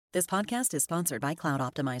This podcast is sponsored by Cloud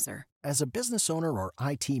Optimizer. As a business owner or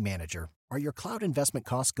IT manager, are your cloud investment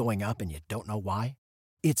costs going up and you don't know why?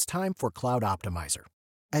 It's time for Cloud Optimizer.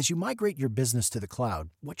 As you migrate your business to the cloud,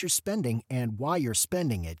 what you're spending and why you're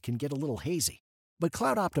spending it can get a little hazy. But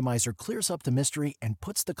Cloud Optimizer clears up the mystery and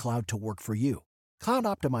puts the cloud to work for you. Cloud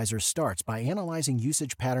Optimizer starts by analyzing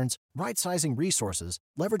usage patterns, right-sizing resources,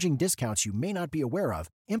 leveraging discounts you may not be aware of,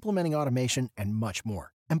 implementing automation, and much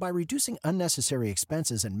more. And by reducing unnecessary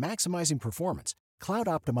expenses and maximizing performance, Cloud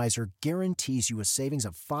Optimizer guarantees you a savings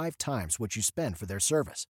of 5 times what you spend for their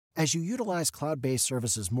service. As you utilize cloud-based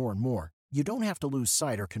services more and more, you don't have to lose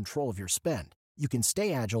sight or control of your spend. You can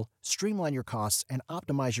stay agile, streamline your costs, and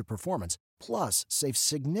optimize your performance, plus save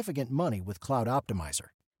significant money with Cloud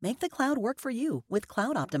Optimizer. Make the cloud work for you with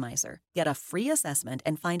Cloud Optimizer. Get a free assessment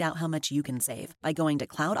and find out how much you can save by going to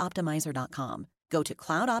cloudoptimizer.com. Go to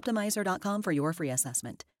cloudoptimizer.com for your free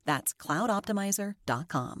assessment. That's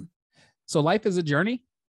cloudoptimizer.com. So life is a journey.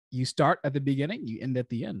 You start at the beginning, you end at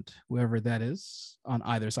the end, whoever that is on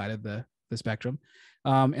either side of the spectrum.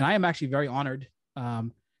 And I am actually very honored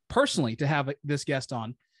personally to have this guest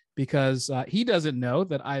on because he doesn't know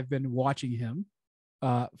that I've been watching him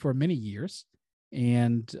for many years.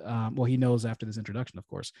 And well, he knows after this introduction, of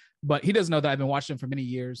course, but he doesn't know that I've been watching him for many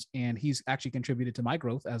years, and he's actually contributed to my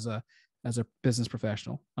growth as a business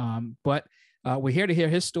professional. But we're here to hear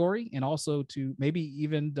his story and also to maybe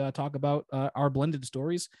even talk about our blended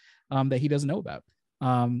stories that he doesn't know about.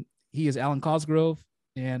 He is Alan Cosgrove,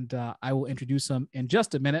 and I will introduce him in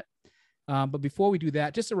just a minute. But before we do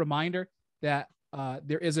that, just a reminder that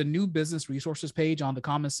there is a new business resources page on the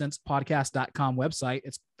commonsensepodcast.com website.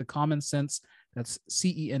 It's the Common Sense, that's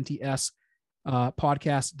CENTS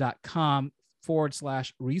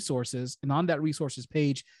podcast.com/resources. And on that resources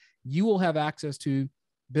page, you will have access to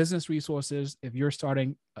business resources if you're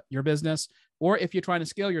starting your business or if you're trying to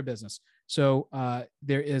scale your business. So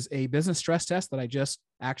there is a business stress test that I just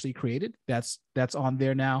actually created. That's on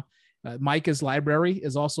there now. Micah's library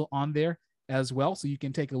is also on there as well. So you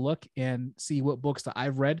can take a look and see what books that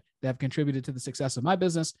I've read that have contributed to the success of my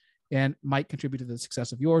business and might contribute to the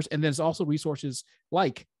success of yours. And there's also resources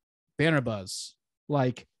like Banner Buzz,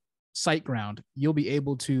 like SiteGround. You'll be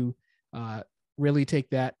able to really take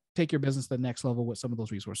your business to the next level with some of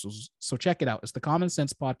those resources. So check it out. It's the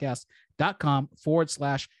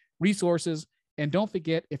commonsensepodcast.com/resources. And don't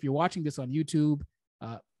forget, if you're watching this on YouTube,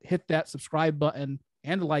 hit that subscribe button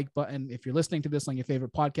and the like button. If you're listening to this on your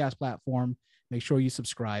favorite podcast platform, make sure you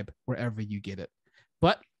subscribe wherever you get it.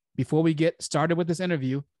 But before we get started with this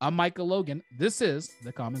interview, I'm Michael Logan. This is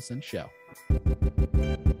The Common Sense Show.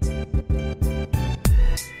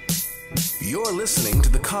 You're listening to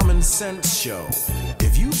The Common Sense Show.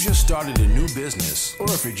 If you've just started a new business, or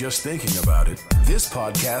if you're just thinking about it, this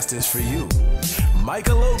podcast is for you.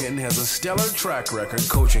 Micah Logan has a stellar track record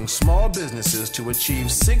coaching small businesses to achieve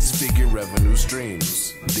 6-figure revenue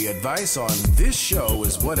streams. The advice on this show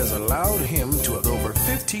is what has allowed him to have over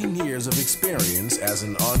 15 years of experience as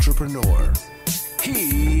an entrepreneur.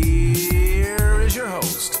 Here is your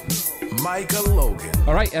host, Micah Logan.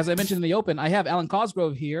 All right, as I mentioned in the open, I have Alan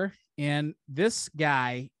Cosgrove here, and this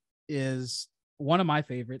guy is one of my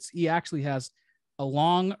favorites. He actually has a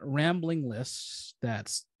long rambling list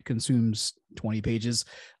that consumes 20 pages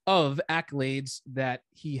of accolades that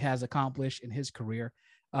he has accomplished in his career.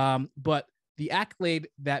 But the accolade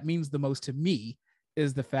that means the most to me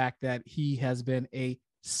is the fact that he has been a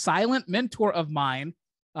silent mentor of mine,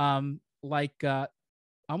 almost like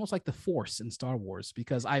the Force in Star Wars,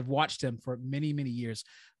 because I've watched him for many, many years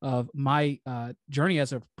of my journey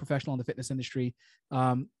as a professional in the fitness industry,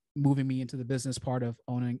 moving me into the business part of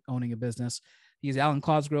owning a business. He's Alan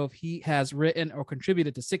Cosgrove. He has written or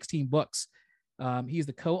contributed to 16 books. He's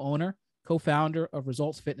the co-founder of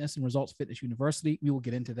Results Fitness and Results Fitness University. We will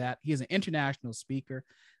get into that. He is an international speaker.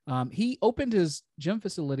 He opened his gym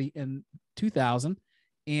facility in 2000,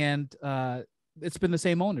 and it's been the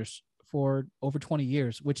same owners for over 20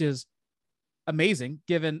 years, which is amazing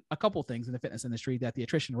given a couple things in the fitness industry, that the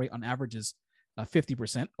attrition rate on average is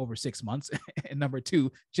 50% over 6 months. And number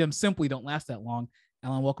two, gyms simply don't last that long.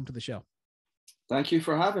 Alan, welcome to the show. Thank you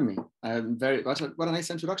for having me. What a nice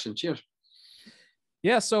introduction. Cheers.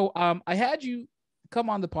 Yeah. So I had you come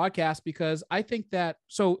on the podcast because I think that,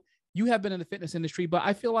 so you have been in the fitness industry, but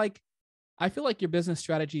I feel like your business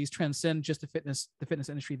strategies transcend just the fitness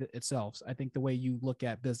industry itself. I think the way you look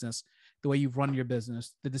at business, the way you've run your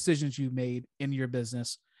business, the decisions you made in your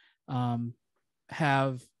business are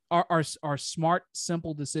smart,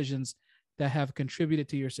 simple decisions that have contributed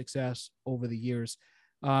to your success over the years.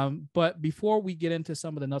 But before we get into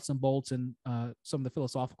some of the nuts and bolts and some of the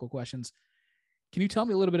philosophical questions, can you tell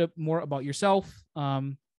me a little bit more about yourself,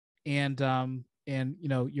 and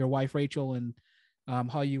your wife Rachel, and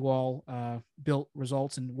how you all built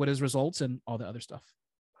Results, and what is Results, and all the other stuff?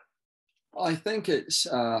 I think it's,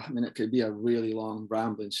 it could be a really long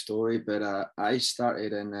rambling story, but I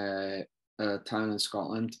started in a town in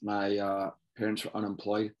Scotland. My parents were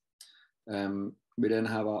unemployed. We didn't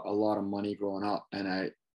have a lot of money growing up.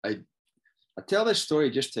 And I tell this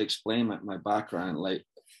story just to explain my background.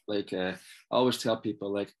 I always tell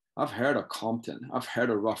people, like, I've heard of Compton, I've heard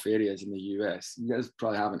of rough areas in the US. You guys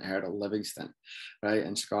probably haven't heard of Livingston, right?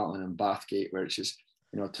 In Scotland, and Bathgate, where it's just,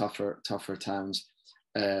 tougher towns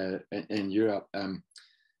in Europe. I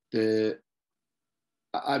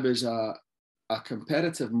was a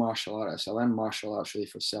competitive martial artist. I learned martial arts really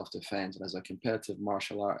for self-defense, and as a competitive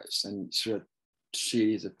martial artist and through a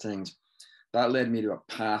series of things, that led me to a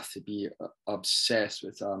path to be obsessed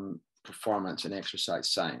with performance and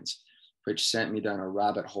exercise science, which sent me down a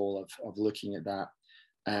rabbit hole of looking at that,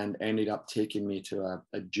 and ended up taking me to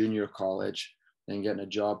a junior college, then getting a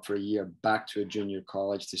job for a year back to a junior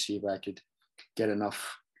college to see if I could get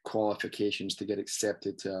enough qualifications to get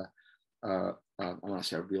accepted to I want to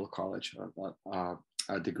say a real college,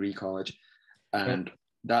 a degree college. And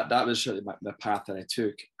that was sort of the path that I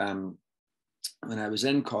took. When I was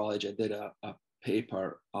in college, I did a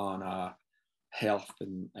paper on health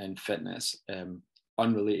and fitness,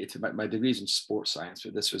 unrelated to my degrees in sports science,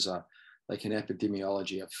 but this was like an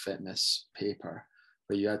epidemiology of fitness paper,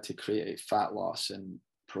 where you had to create a fat loss and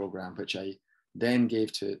program, which I then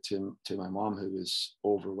gave to my mom, who was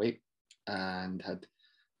overweight and had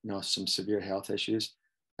some severe health issues.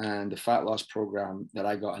 And the fat loss program that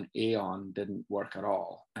I got an A on didn't work at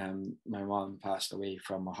all. And my mom passed away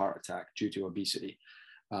from a heart attack due to obesity,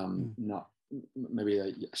 not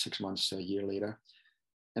maybe 6 months to a year later.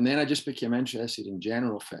 And then I just became interested in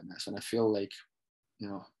general fitness. And I feel like,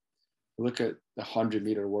 look at the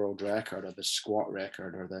 100-meter world record, or the squat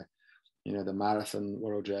record, or the marathon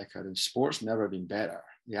world record, and sports never been better.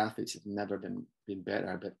 The athletes have never been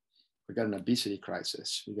better, but we got an obesity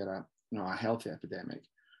crisis. We got a health epidemic.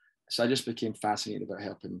 So I just became fascinated about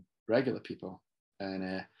helping regular people.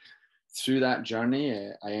 And through that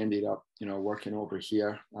journey, I ended up, working over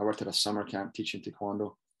here. I worked at a summer camp teaching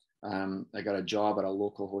Taekwondo. I got a job at a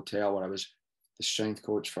local hotel where I was the strength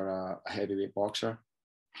coach for a heavyweight boxer.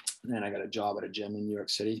 And then I got a job at a gym in New York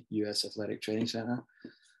City, US Athletic Training Center.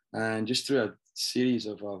 And just through a series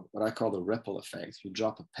of what I call the ripple effect, you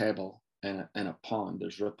drop a pebble in a pond,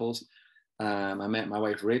 there's ripples. I met my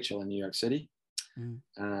wife Rachel in New York City.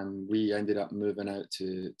 We ended up moving out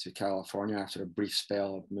to California after a brief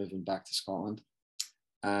spell of moving back to Scotland.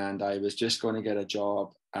 And I was just going to get a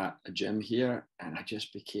job at a gym here, and I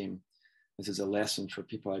just became, this is a lesson for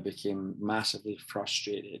people, I became massively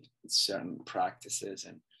frustrated with certain practices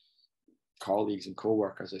and colleagues and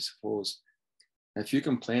co-workers, I suppose. If you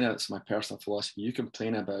complain, it's my personal philosophy, you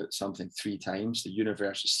complain about something 3 times, the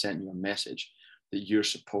universe has sent you a message that you're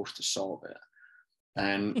supposed to solve it.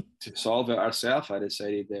 And to solve it ourselves, I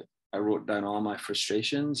decided that I wrote down all my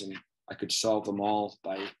frustrations, and I could solve them all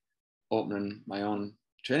by opening my own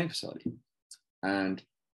training facility. And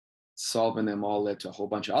solving them all led to a whole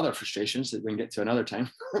bunch of other frustrations that we can get to another time.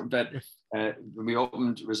 But we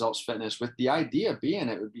opened Results Fitness with the idea being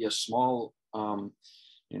it would be a small,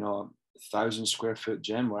 1,000 square foot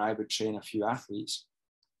gym where I would train a few athletes.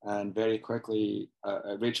 And very quickly,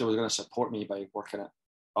 Rachel was going to support me by working at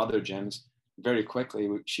other gyms. Very quickly,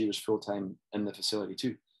 she was full-time in the facility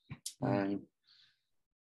too. And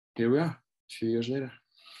here we are, a few years later.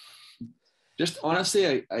 Just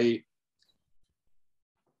honestly, I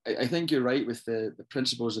think you're right with the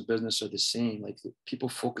principles of business are the same. Like, people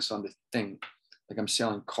focus on the thing. Like, I'm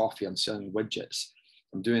selling coffee, I'm selling widgets.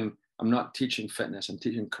 I'm not teaching fitness, I'm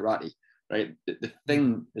teaching karate, right? The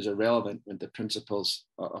thing is irrelevant when the principles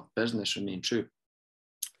of business remain true.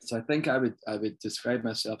 So I think I would describe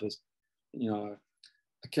myself as, a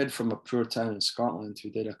kid from a poor town in Scotland who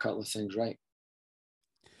did a couple of things right.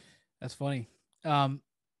 That's funny. Do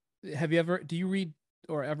you read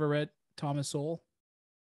or ever read Thomas Sowell?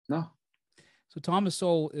 No. So Thomas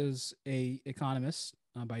Sowell is a economist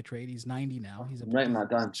by trade. He's 90 now. I'm writing that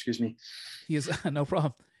down. Excuse me. He is no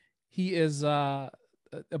problem. He is a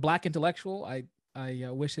Black intellectual. I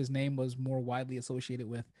wish his name was more widely associated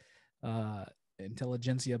with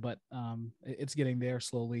intelligentsia, but it's getting there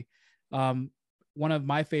slowly. One of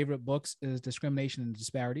my favorite books is Discrimination and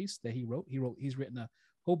Disparities that he wrote. He's written a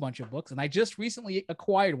whole bunch of books, and I just recently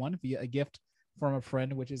acquired one via a gift from a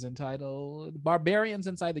friend, which is entitled Barbarians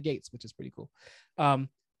Inside the Gates, which is pretty cool.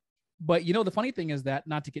 But the funny thing is that,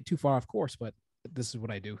 not to get too far off course, but this is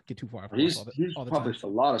what I do. Get too far off He's all the time. published a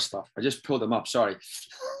lot of stuff. I just pulled him up. Sorry.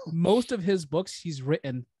 Most of his books he's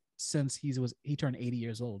written since he turned 80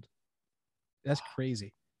 years old. That's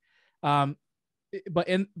crazy. But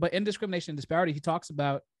in Discrimination and Disparity, he talks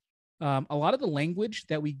about a lot of the language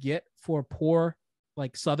that we get for poor,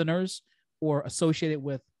 like Southerners or associated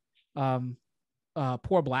with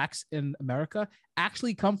poor blacks in America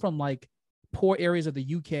actually come from like poor areas of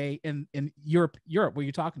the UK and in Europe, where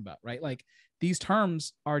you're talking about, right? Like these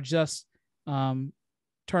terms are just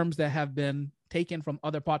terms that have been taken from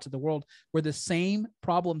other parts of the world where the same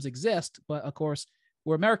problems exist. But of course,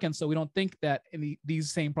 we're Americans, so we don't think that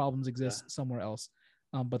these same problems exist somewhere else,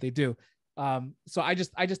 but they do. So I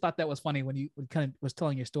just thought that was funny when you kind of was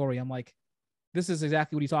telling your story. I'm like, this is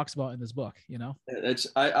exactly what he talks about in this book, you know?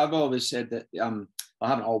 I've always said that, I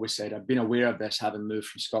haven't always said, I've been aware of this having moved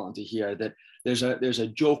from Scotland to here, that there's a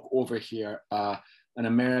joke over here, an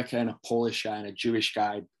American, a Polish guy and a Jewish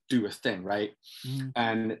guy do a thing, right?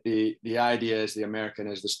 And the idea is the American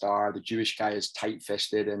is the star, the Jewish guy is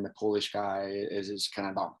tight-fisted, and the Polish guy is kind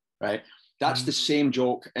of dumb, right? That's the same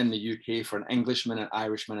joke in the UK for an Englishman, an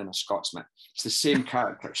Irishman, and a Scotsman. It's the same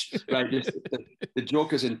characters, right? The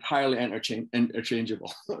joke is entirely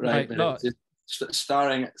interchangeable, right? No. It's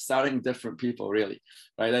starring different people, really,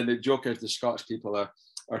 right? And the joke is the Scots people are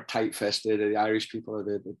tight-fisted, the Irish people are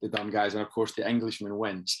the dumb guys, and of course the Englishman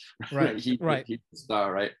wins. Right. He's the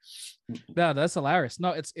star, right? No, that's hilarious.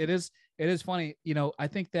 No, it is funny. You know, I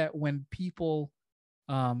think that when people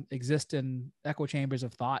exist in echo chambers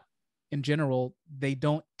of thought in general, they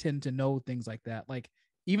don't tend to know things like that. Like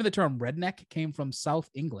even the term redneck came from South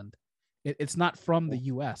England. It's not from the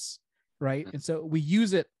US, right? And so we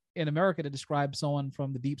use it in America to describe someone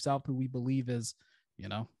from the deep South who we believe is, you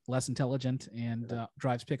know, less intelligent and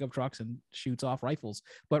drives pickup trucks and shoots off rifles.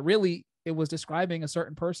 But really, it was describing a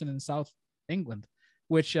certain person in South England,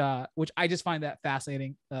 which I just find that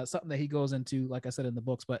fascinating. Something that he goes into, like I said, in the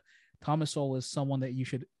books. But Thomas Sowell is someone that you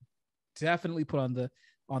should definitely put on the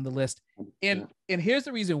list. And here's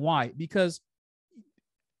the reason why, because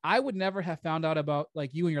I would never have found out about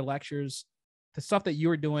like you and your lectures, the stuff that you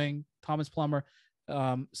were doing, Thomas Plummer,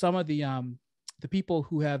 some of the people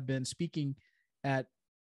who have been speaking at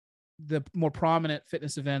the more prominent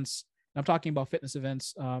fitness events. I'm talking about fitness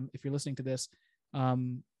events. If you're listening to this,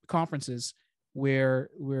 conferences where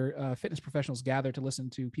fitness professionals gather to listen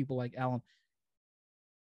to people like Alan.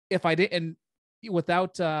 If I didn't,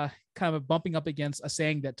 without kind of bumping up against a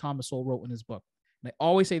saying that Thomas Sowell wrote in his book, and I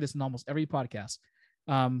always say this in almost every podcast.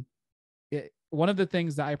 One of the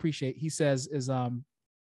things that I appreciate, he says, is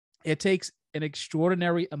it takes an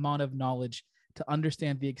extraordinary amount of knowledge to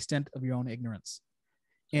understand the extent of your own ignorance.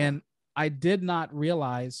 And I did not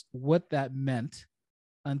realize what that meant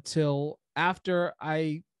until after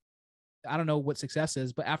I don't know what success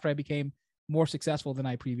is, but after I became more successful than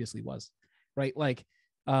I previously was, right? Like,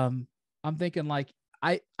 I'm thinking like,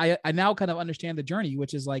 I now kind of understand the journey,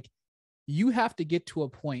 which is like, you have to get to a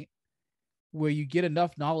point where you get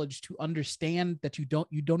enough knowledge to understand that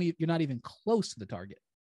you're not even close to the target.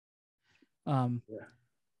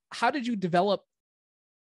 How did you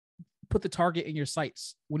put the target in your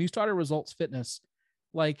sights when you started Results Fitness?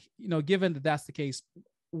 Like, you know, given that that's the case,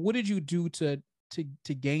 what did you do to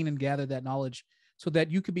gain and gather that knowledge so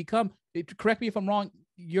that you could become, correct me if I'm wrong,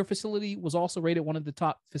 your facility was also rated one of the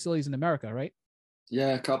top facilities in America, right? Yeah,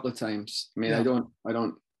 a couple of times. I mean, I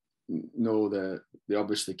don't know they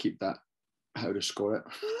obviously keep that, how to score it.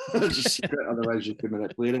 Just secret, otherwise you could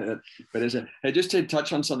manipulate it. But just to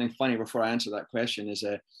touch on something funny before I answer that question is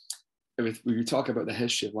when we talk about the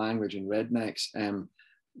history of language and rednecks,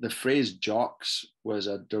 the phrase jocks was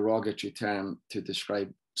a derogatory term to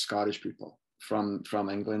describe Scottish people from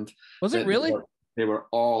England. Was it really? They were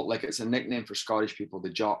all like, it's a nickname for Scottish people, the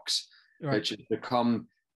jocks, right, which has become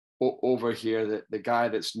over here the guy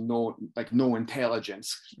that's no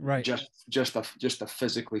intelligence, right? Just a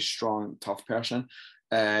physically strong, tough person.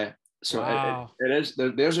 So wow. it is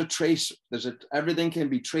there's a trace. Everything can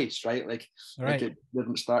be traced, right? Like it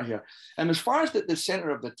didn't start here. And as far as the center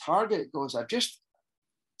of the target goes,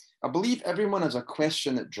 I believe everyone has a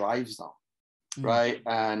question that drives them, right?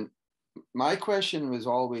 And my question was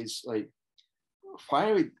always like, why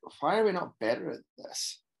are we not better at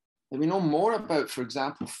this? And we know more about, for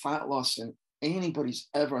example, fat loss than anybody's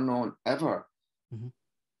ever known ever. Mm-hmm.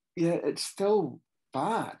 Yeah, it's still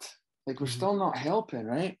bad. Like we're still not helping,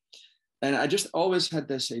 right? And I just always had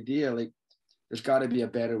this idea, like, there's got to be a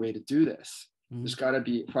better way to do this. Mm-hmm. There's got to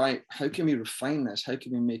be, how can we refine this? How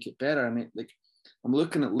can we make it better? I mean, like, I'm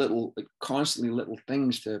looking at constantly little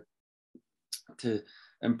things to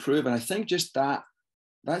improve. And I think just that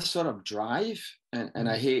that sort of drive, and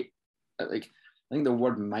I hate, like, I think the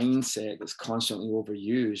word mindset is constantly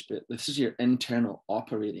overused, but this is your internal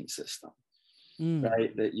operating system,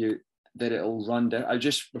 right? That it'll run down. I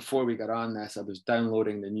just, before we got on this, I was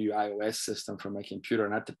downloading the new iOS system for my computer,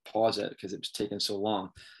 and I had to pause it because it was taking so long.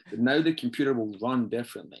 But now the computer will run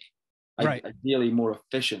differently, right, ideally more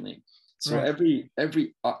efficiently. So right.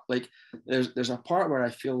 every like there's a part where I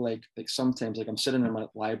feel like sometimes, like, I'm sitting in my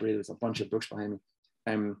library, there's a bunch of books behind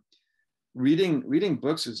me. Reading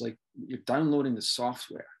books is like you're downloading the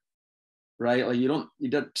software, right?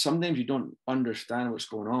 Like sometimes you don't understand what's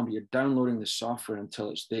going on, but you're downloading the software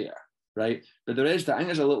until it's there, right? But I think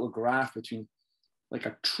there's a little graph between like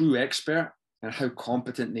a true expert and how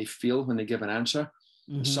competent they feel when they give an answer,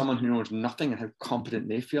 and someone who knows nothing and how competent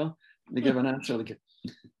they feel when they give an answer.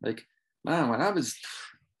 Like, man, when I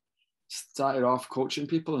started off coaching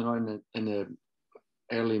people, in the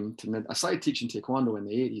early to mid, I started teaching Taekwondo in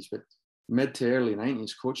the 80s, but mid to early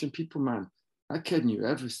 90s, coaching people, man, that kid knew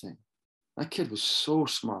everything. That kid was so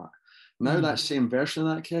smart. Now that same version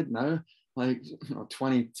of that kid, now, like,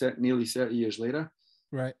 20, nearly 30 years later,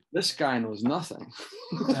 right, this guy knows nothing.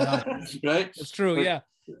 Right? It's true. Like, Yeah.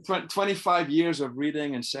 25 years of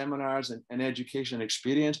reading and seminars and education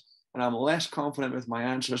experience, and I'm less confident with my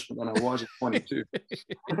answers than I was at 22.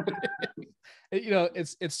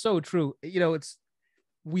 It's so true.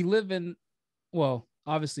 We live in, well,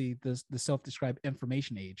 obviously the self-described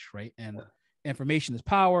information age, right? And information is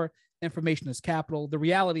power, information is capital. The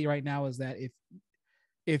reality right now is that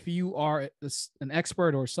if you are an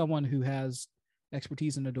expert or someone who has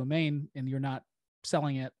expertise in a domain and you're not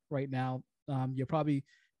selling it right now, you're probably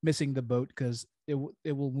missing the boat, because it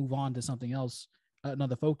will move on to something else,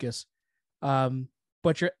 another focus.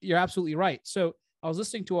 But you're absolutely right. So I was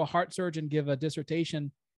listening to a heart surgeon give a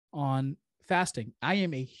dissertation on fasting. I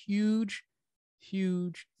am a huge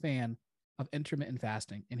fan of intermittent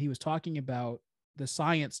fasting, and he was talking about the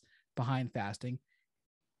science behind fasting.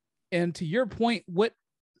 And to your point, what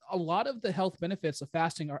a lot of the health benefits of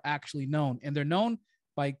fasting are actually known, and they're known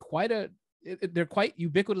by they're quite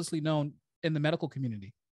ubiquitously known in the medical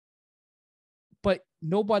community, but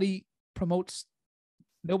nobody promotes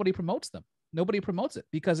them. Nobody promotes it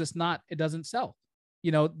because it doesn't sell.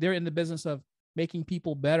 They're in the business of making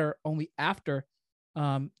people better only after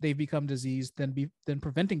they've become diseased than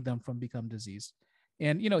preventing them from become diseased.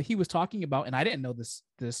 And, he was talking about, and I didn't know this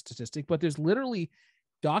statistic, but there's literally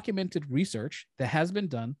documented research that has been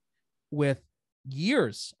done with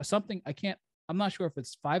years, I'm not sure if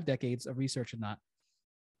it's 5 decades of research or not,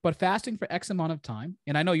 but fasting for X amount of time,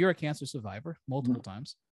 and I know you're a cancer survivor multiple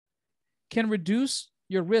times, can reduce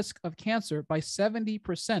your risk of cancer by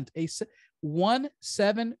 70%. One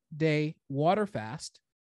 7-day water fast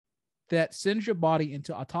that sends your body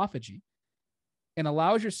into autophagy and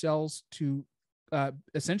allows your cells to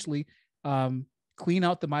essentially clean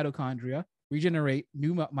out the mitochondria, regenerate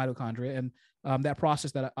new mitochondria, and that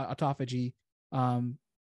process that autophagy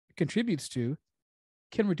contributes to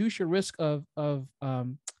can reduce your risk of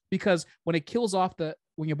because when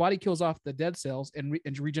your body kills off the dead cells and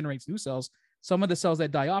regenerates new cells, some of the cells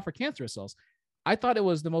that die off are cancerous cells. I thought it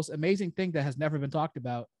was the most amazing thing that has never been talked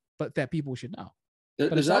about, but that people should know.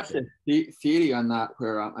 There's actually a theory on that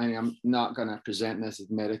where I'm not going to present this as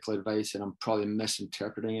medical advice, and I'm probably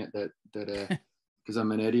misinterpreting it that because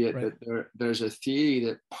I'm an idiot. Right. But there's a theory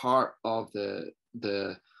that part of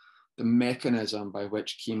the mechanism by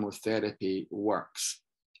which chemotherapy works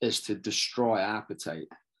is to destroy appetite,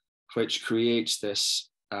 which creates this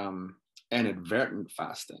inadvertent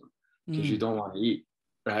fasting because you don't want to eat,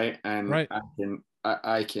 right? And right.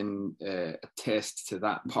 I can attest to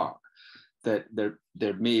that part, that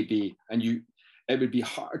there may be, and it would be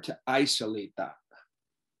hard to isolate that,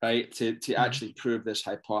 right? To actually prove this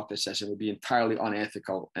hypothesis, it would be entirely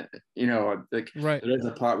unethical. Right. There is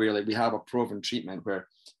a part where we have a proven treatment where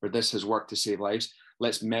this has worked to save lives.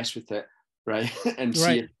 Let's mess with it, right? And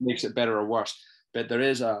see if it makes it better or worse. But there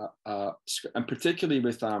is and particularly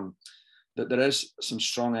with that there is some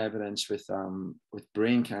strong evidence with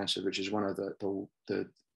brain cancer, which is one of the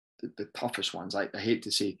toughest ones. I hate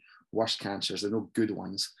to say worst cancers. There are no good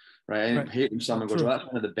ones, right? I hate when someone goes, "Well, that's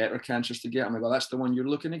one of the better cancers to get." I'm like, "Well, that's the one you're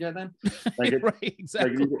looking to get then." Right,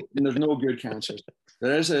 exactly. There's no good cancers.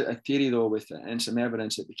 There is a theory though with it, and some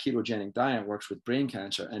evidence that the ketogenic diet works with brain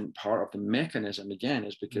cancer, and part of the mechanism again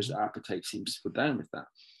is because the appetite seems to go down with that.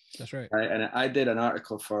 That's right. And I did an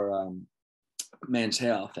article for Men's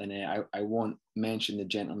Health, and I won't mention the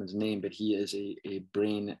gentleman's name, but he is a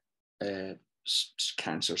brain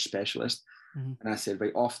cancer specialist. And I said,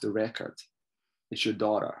 right off the record, it's your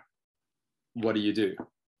daughter. What do you do?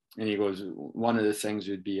 And he goes, one of the things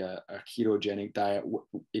would be a ketogenic diet.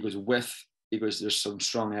 He goes, there's some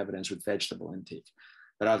strong evidence with vegetable intake.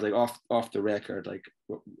 But I was like, off the record, like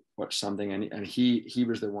what's something, and he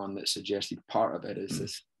was the one that suggested part of it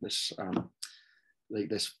is this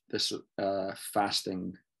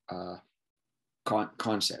fasting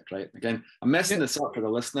concept, right? Again, I'm messing this up for the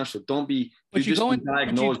listener, so don't be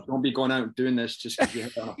diagnosed. Don't be going out and doing this just because you're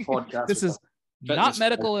on a podcast. This is not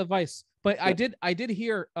medical advice, but yeah. I did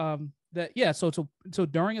hear that so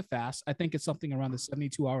during a fast, I think it's something around the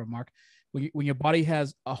 72-hour mark, when your body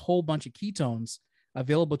has a whole bunch of ketones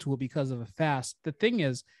available to it because of a fast. The thing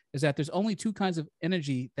is that there's only two kinds of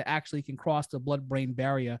energy that actually can cross the blood-brain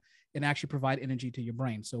barrier and actually provide energy to your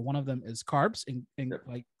brain. So one of them is carbs and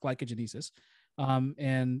like glycogenesis.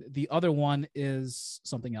 And the other one is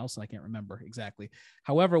something else. I can't remember exactly.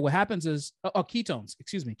 However, what happens is, ketones,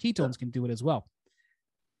 ketones can do it as well.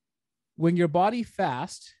 When your body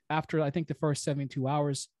fasts after, I think, the first 72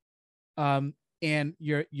 hours, and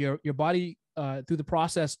your body, through the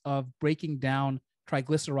process of breaking down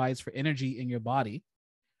triglycerides for energy in your body,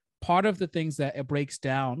 part of the things that it breaks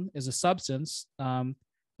down is a substance, some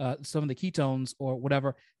of the ketones or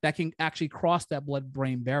whatever, that can actually cross that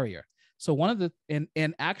blood-brain barrier. So one of the, and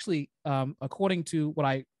actually, according to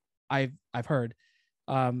what I've heard,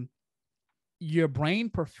 your brain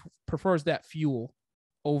prefers that fuel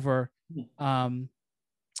over the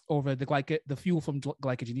fuel from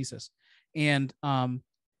glycogenesis. And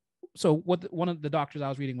so what one of the doctors I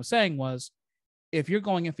was reading was saying was, if you're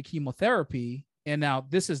going in for chemotherapy, and now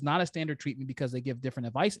this is not a standard treatment because they give different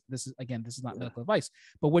advice. This is not medical advice,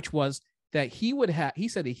 but which was that he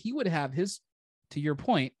said that he would have his, to your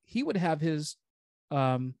point, he would have his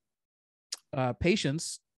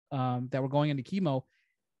patients that were going into chemo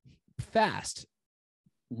fast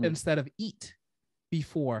instead of eat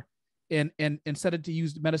before. And instead of to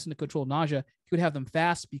use medicine to control nausea, he would have them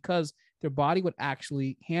fast because their body would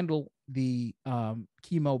actually handle the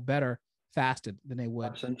chemo better fasted than they would.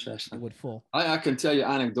 That's interesting. Would full. I can tell you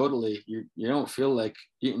anecdotally, you don't feel like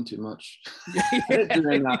eating too much.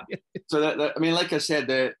 Doing that. So that I mean, like I said,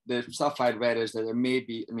 the stuff I'd read is that there may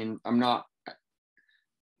be. I mean, I'm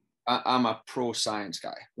a pro science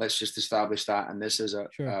guy. Let's just establish that, and this is a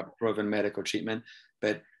proven medical treatment.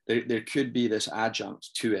 But there could be this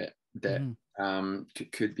adjunct to it that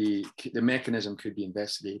could be, the mechanism could be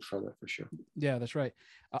investigated further for sure. Yeah, that's right.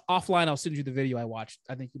 Offline, I'll send you the video I watched.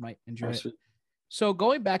 I think you might enjoy it. So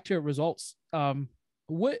going back to results,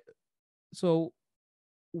 what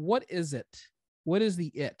is it? What is the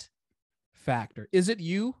it factor? Is it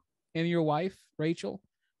you and your wife, Rachel,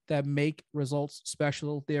 that make results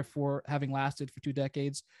special, therefore having lasted for 2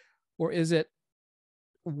 decades? Or is it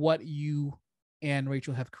what you and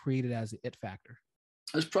Rachel have created as the it factor?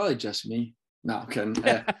 It's probably just me. No, I'm kidding.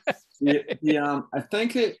 I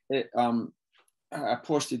think I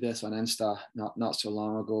posted this on Insta not so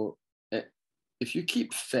long ago. If you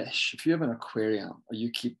keep fish, if you have an aquarium or you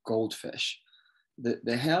keep goldfish,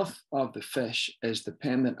 the health of the fish is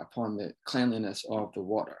dependent upon the cleanliness of the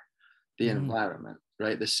water, the environment,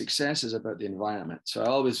 right? The success is about the environment. So I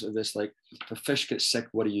always have this, like, if a fish gets sick,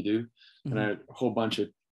 what do you do? And a whole bunch of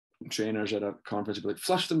trainers at a conference would be like,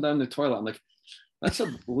 flush them down the toilet. I'm like, that's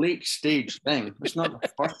a late stage thing. It's not the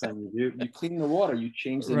first thing you do. You clean the water, you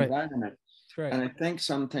change the environment. Right. And I think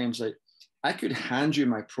sometimes, like, I could hand you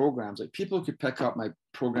my programs. Like, people could pick up my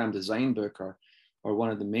program design book or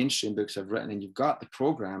one of the mainstream books I've written, and you've got the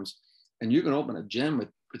programs, and you can open a gym with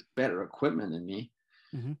better equipment than me.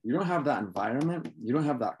 You don't have that environment, you don't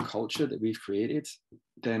have that culture that we've created,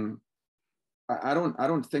 then I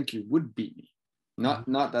don't think you would beat me.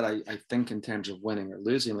 Not that I think in terms of winning or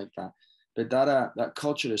losing like that, but that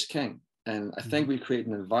culture is king. And I think we create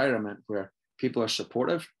an environment where people are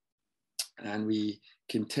supportive, and we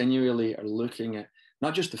continually are looking at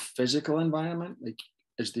not just the physical environment, like,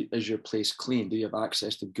 is your place clean? Do you have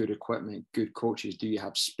access to good equipment, good coaches? Do you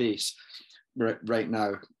have space right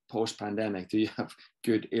now, post-pandemic? Do you have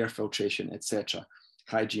good air filtration, etc.,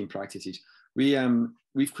 hygiene practices?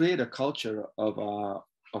 We've created a culture of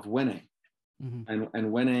winning,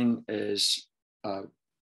 and winning is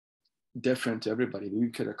different to everybody.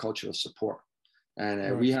 We create a culture of support.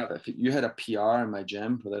 And we have, if you had a PR in my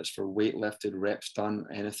gym, whether it's for weight lifted, reps done,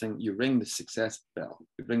 anything, you ring the success bell,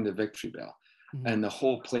 you ring the victory bell, and the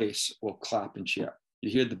whole place will clap and cheer. You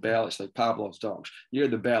hear the bell, it's like Pavlov's dogs. You hear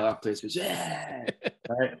the bell, that place goes, yeah,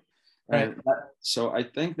 right? And so I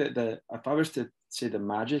think that if I was to say the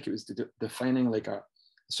magic, it was defining like a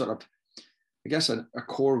sort of, I guess, a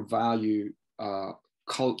core value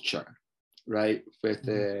culture, right? With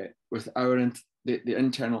the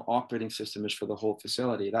internal operating system is for the whole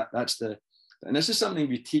facility. And this is something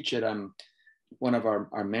we teach at one of our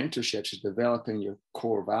mentorships, is developing your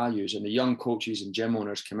core values. And the young coaches and gym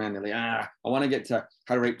owners come in, they're like, I want to get to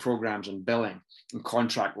how to write programs and billing and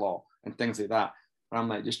contract law and things like that. And I'm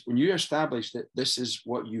like, just when you establish that this is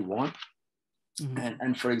what you want,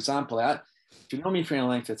 and for example, if you know me for any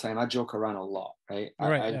length of time, I joke around a lot, right?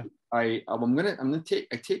 I'm gonna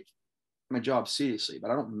take my job seriously, but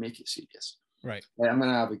I don't make it serious. Right. I'm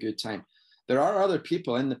gonna have a good time. There are other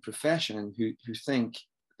people in the profession who think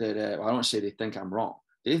that I don't say they think I'm wrong.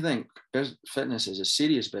 They think fitness is a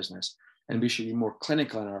serious business, and we should be more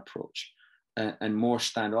clinical in our approach and more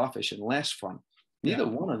standoffish and less fun. Neither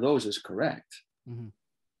one of those is correct.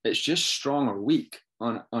 It's just strong or weak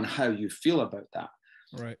on how you feel about that.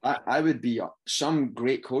 Right. I would be, some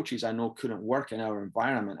great coaches I know couldn't work in our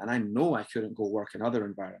environment, and I know I couldn't go work in other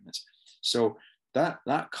environments. So that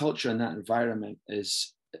culture and that environment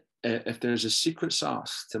is, if there's a secret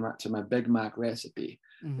sauce to my Big Mac recipe,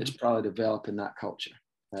 it's probably developing that culture.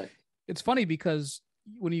 Right. It's funny because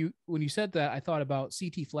when you said that, I thought about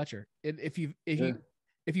CT Fletcher. If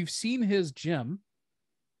you've seen his gym,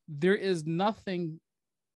 there is nothing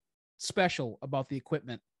special about the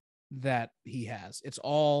equipment that he has. It's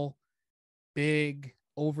all big,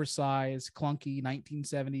 oversized, clunky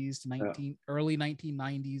 1970s to early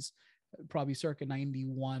 1990s, probably circa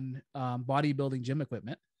 91 bodybuilding gym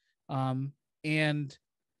equipment. And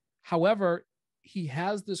however, he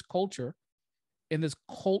has this culture and this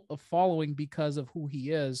cult of following because of who he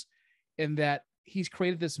is, and that he's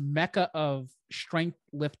created this mecca of strength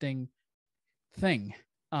lifting thing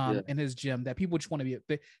in his gym that people just want to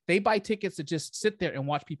be. They buy tickets to just sit there and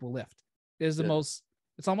watch people lift. It's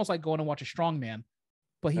almost like going to watch a strongman,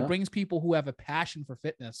 but he brings people who have a passion for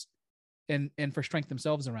fitness and for strength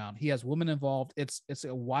themselves around. He has women involved. It's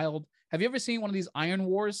a wild. Have you ever seen one of these Iron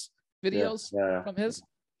Wars videos from his?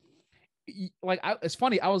 It's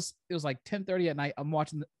funny. It was like 10:30 at night. I'm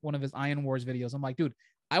watching one of his Iron Wars videos. I'm like, dude,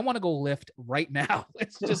 I want to go lift right now.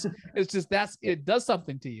 It does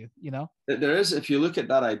something to you, you know? There is, if you look at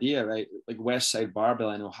that idea, right? Like West Side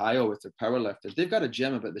Barbell in Ohio with their power lifters, they've got a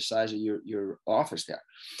gym about the size of your office there,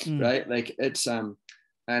 right? Like it's, and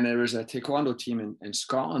there was a Taekwondo team in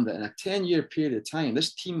Scotland that in a 10-year period of time,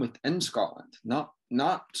 this team within Scotland, not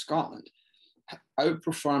Scotland,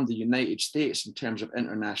 outperformed the United States in terms of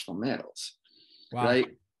international medals, right?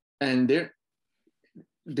 And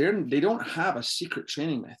they don't have a secret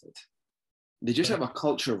training method. They just have a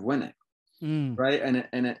culture of winning, right?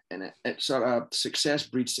 And it sort of success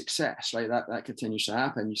breeds success, right? That continues to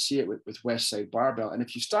happen. You see it with West Side Barbell, and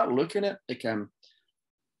if you start looking at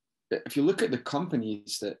if you look at the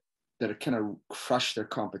companies that are kind of crush their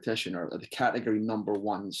competition or the category number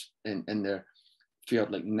ones in their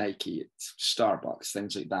field, like Nike, Starbucks,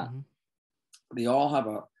 things like that, they all have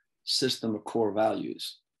a system of core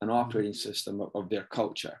values, an operating system of their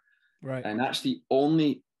culture. Right. And that's the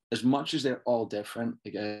only, as much as they're all different,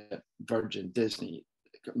 like Virgin, Disney,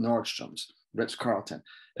 Nordstrom's, Ritz-Carlton,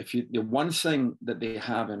 the one thing that they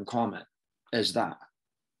have in common is that,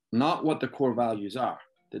 not what the core values are,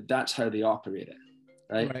 that's how they operate it,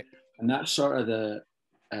 right? And that's sort of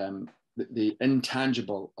the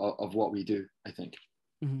intangible of what we do, I think.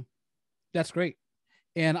 That's great.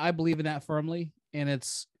 And I believe in that firmly. And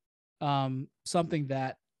it's something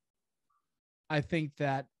that I think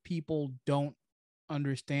that people don't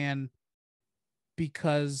understand,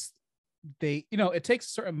 because it takes a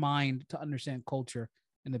certain mind to understand culture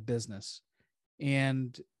in the business.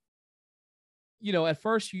 And, at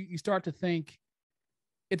first you start to think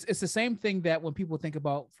it's the same thing that when people think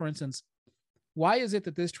about, for instance, why is it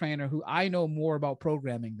that this trainer, who I know more about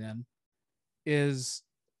programming than, is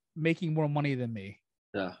making more money than me?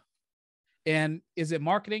 Yeah. And is it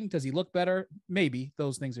marketing? Does he look better? Maybe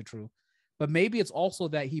those things are true, but maybe it's also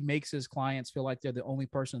that he makes his clients feel like they're the only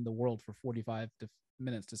person in the world for 45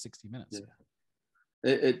 minutes to 60 minutes.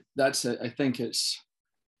 Yeah. I think it's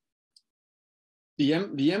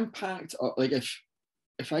the impact of, like,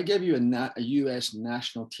 if I give you a US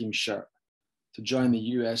national team shirt to join the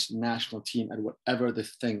US national team and whatever the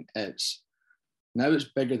thing is, now it's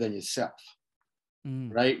bigger than yourself,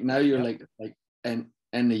 right? Now you're like, and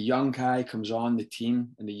the young guy comes on the team,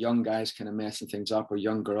 and the young guy's kind of messing things up, or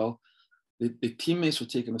young girl. The teammates will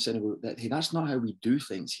take him aside and go, hey, that's not how we do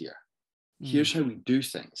things here. Here's how we do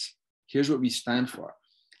things. Here's what we stand for.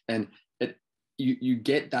 And you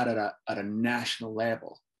get that at a national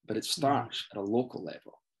level, but it starts at a local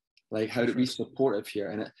level. Like, how do we support it here?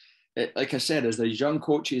 And it, like I said, as these young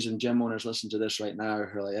coaches and gym owners listen to this right now,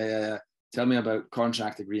 who are like, tell me about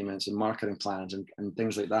contract agreements and marketing plans and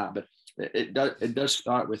things like that. But it does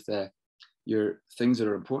start with your things that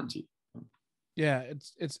are important to you. Yeah,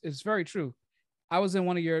 it's very true. I was in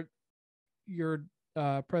one of your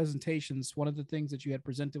presentations. One of the things that you had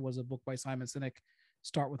presented was a book by Simon Sinek,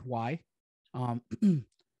 Start with Why.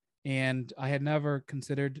 And I had never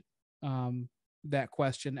considered that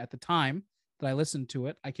question at the time that I listened to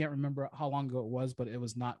it. I can't remember how long ago it was, but it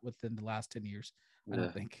was not within the last 10 years, I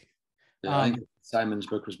don't think. Yeah, I think Simon's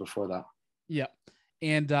book was before that. Yeah.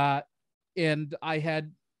 And I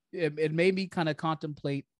had, it made me kind of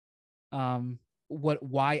contemplate what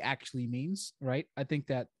why actually means, right? I think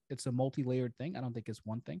that it's a multi-layered thing. I don't think it's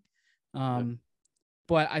one thing.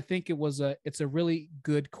 But I think it's a really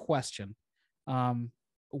good question.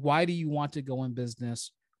 Why do you want to go in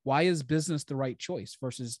business? Why is business the right choice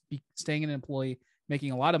versus staying an employee,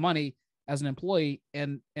 making a lot of money as an employee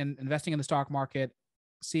and investing in the stock market,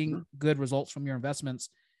 seeing good results from your investments,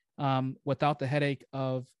 without the headache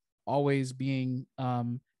of always being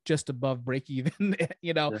just above break even,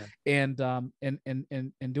 and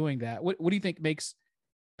doing that. What do you think makes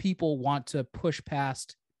people want to push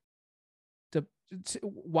past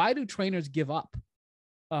why do trainers give up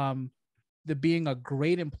the being a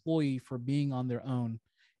great employee for being on their own?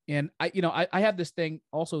 And I have this thing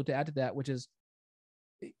also to add to that, which is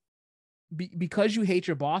because you hate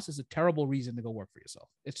your boss is a terrible reason to go work for yourself.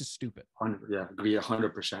 It's just stupid. Yeah, agree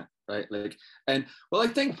 100%. Right. Like, and well, I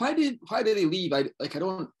think why did they leave? I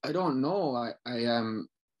don't know.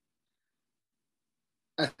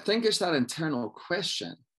 I think it's that internal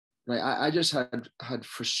question, right? I just had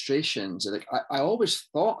frustrations. Like I always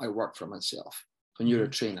thought I worked for myself when you're a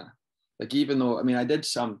trainer. Like, even though, I mean, I did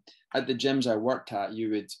some at the gyms I worked at,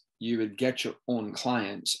 you would get your own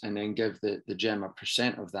clients and then give the gym a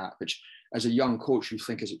percent of that, which as a young coach, you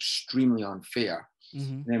think is extremely unfair.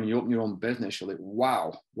 And then when you open your own business, you're like,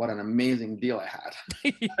 wow, what an amazing deal I had.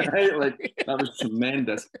 Right? Like, that was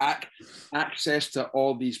tremendous. Access to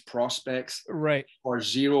all these prospects, right, for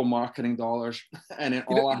zero marketing dollars. And then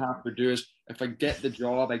all I have to do is, if I get the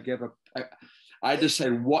job, I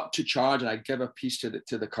decide what to charge and I give a piece to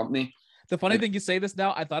the company. The funny thing, you say this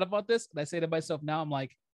now, I thought about this and I say to myself now, I'm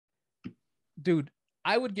like, dude,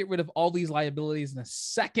 I would get rid of all these liabilities in a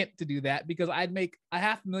second to do that, because I'd make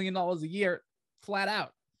 $500,000 a year flat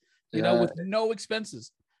out, with no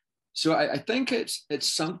expenses. So I think it's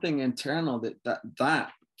something internal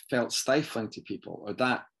that felt stifling to people, or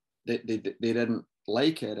that they didn't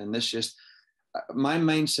like it. And this just, my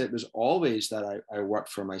mindset was always that I worked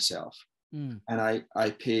for myself, and I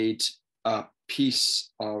paid a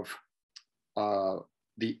piece of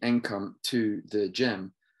the income to the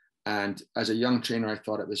gym. And as a young trainer, I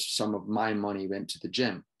thought it was some of my money went to the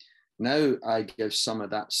gym. Now I give some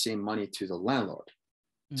of that same money to the landlord,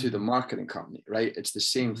 to the marketing company, right? It's the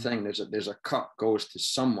same thing. There's a cut goes to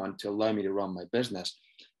someone to allow me to run my business.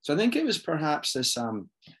 So I think it was perhaps this,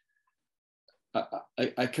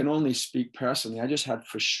 I can only speak personally. I just had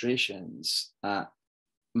frustrations at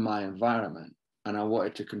my environment, and I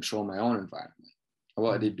wanted to control my own environment. I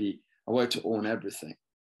wanted to own everything.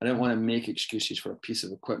 I didn't want to make excuses for a piece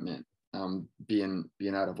of equipment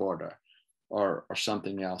being out of order or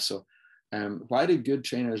something else. So why do good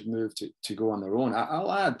trainers move to go on their own?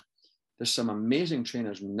 I'll add, there's some amazing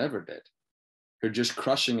trainers who never did, who are just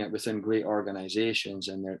crushing it within great organizations,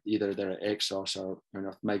 and they're at Exos or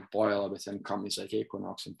Mike Boyle within companies like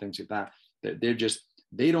Equinox and things like that.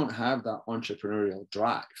 They don't have that entrepreneurial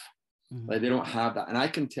drive. Like, they don't have that. And I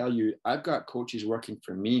can tell you, I've got coaches working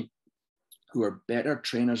for me who are better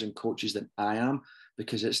trainers and coaches than I am,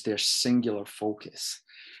 because it's their singular focus,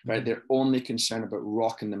 right? They're only concerned about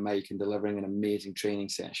rocking the mic and delivering an amazing training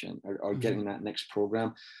session or getting that next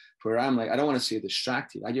program, where I'm like, I don't want to say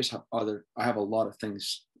distracted. I just have I have a lot of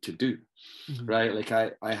things to do, right? Like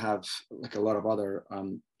I have like a lot of other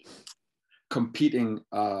competing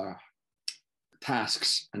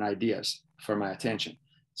tasks and ideas for my attention.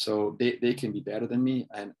 So they can be better than me.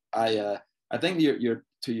 And I think you're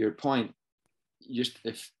to your point, just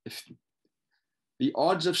if the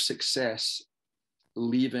odds of success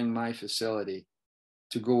leaving my facility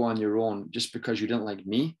to go on your own just because you didn't like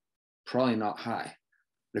me, probably not high.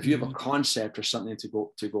 But if you have a concept or something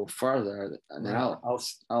to go further, and then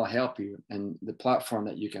I'll help you. And the platform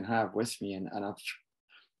that you can have with me, and I've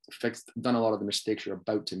done a lot of the mistakes you're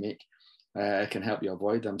about to make, I can help you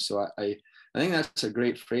avoid them. So I think that's a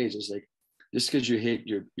great phrase. Is like, just because you hate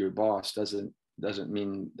your boss doesn't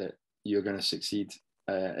mean that you're going to succeed.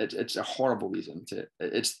 It's a horrible reason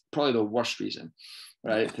it's probably the worst reason,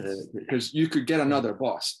 right? Because you could get another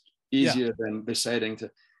boss easier than deciding to,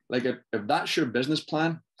 like, if that's your business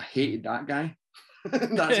plan, I hated that guy.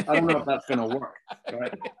 I don't know if that's going to work.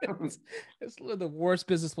 Right? It's the worst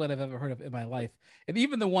business plan I've ever heard of in my life. And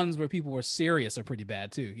even the ones where people were serious are pretty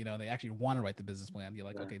bad too. You know, they actually want to write the business plan. You're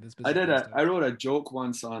like, okay, this business I wrote a joke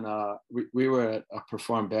once on, we were at a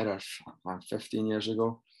Perform Better 15 years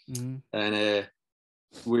ago. Mm-hmm. And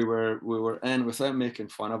we were in, without making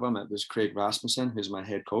fun of him, it was Craig Rasmussen, who's my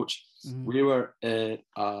head coach. Mm-hmm. We were at,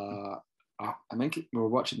 I think we were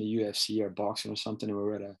watching the UFC or boxing or something, and we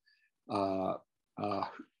were at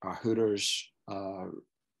a Hooters, I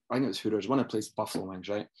think it was Hooters, one of the places, Buffalo Wings,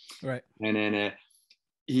 right? Right. And then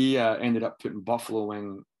he ended up putting buffalo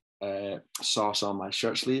wing sauce on my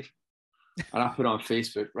shirt sleeve, and I put on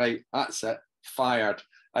Facebook, right, that's it, fired.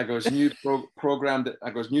 I goes, new program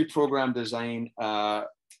design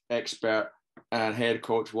expert and head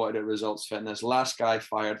coach, what did Results Fitness, last guy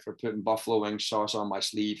fired for putting buffalo wing sauce on my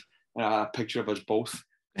sleeve, and a picture of us both.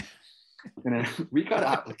 And then we got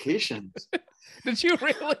applications. Did you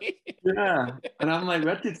really? Yeah. And I'm like,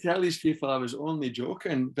 I had to tell these people I was only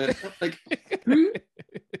joking, but like,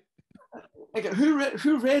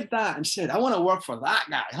 who read that and said, I want to work for that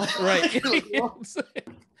guy? Right.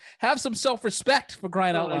 Have some self-respect, for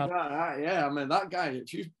crying out loud. Yeah, I mean, that guy,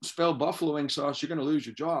 if you spell buffalo wing sauce, you're going to lose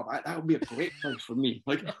your job. That would be a great place for me.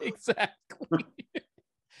 Like, exactly.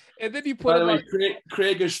 And then you put. By the way,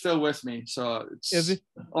 Craig is still with me, so it's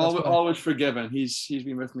always forgiven. He's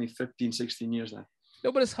been with me 15, 16 years now.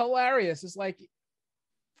 No, but it's hilarious. It's like,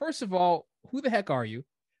 first of all, who the heck are you?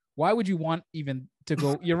 Why would you want even to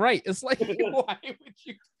go? You're right. It's like,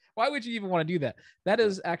 why would you even want to do that? That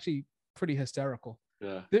is actually pretty hysterical.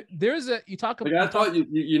 Yeah. You talk about. I thought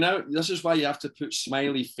you know, this is why you have to put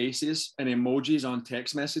smiley faces and emojis on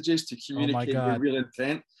text messages to communicate your real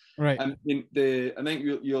intent. Right. I mean, I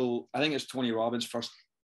think it's Tony Robbins first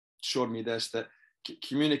showed me this, that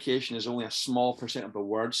communication is only a small percent of the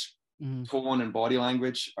words. Mm-hmm. Tone and body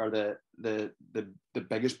language are the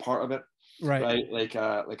biggest part of it. Right. Like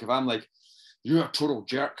if I'm like, you're a total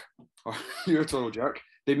jerk, or you're a total jerk,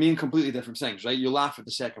 they mean completely different things, right? You laugh at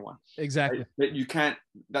the second one. Exactly. Right? But you can't,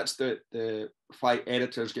 that's the why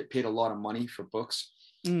editors get paid a lot of money for books,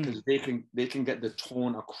 because they can get the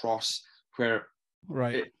tone across where,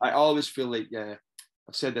 right. I always feel like, I've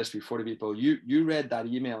said this before to people, you read that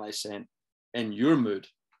email I sent in your mood,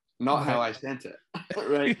 not how I sent it.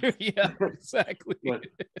 Right. Yeah, exactly.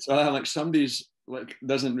 So I'm like, somebody's like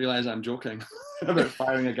doesn't realize I'm joking about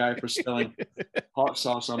firing a guy for spilling hot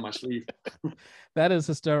sauce on my sleeve. That is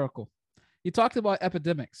hysterical. You talked about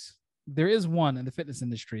epidemics. There is one in the fitness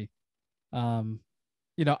industry. You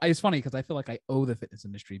know, it's funny because I feel like I owe the fitness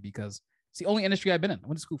industry because it's the only industry I've been in. I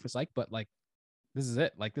went to school for psych, but like, this is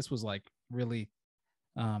it. Like, this was like really,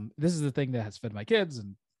 this is the thing that has fed my kids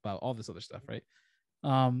and about all this other stuff, right?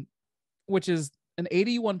 Which is an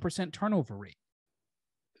 81% turnover rate.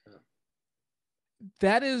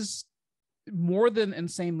 That is more than an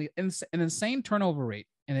insane turnover rate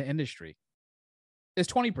in an industry is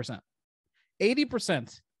 20%.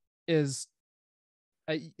 80% is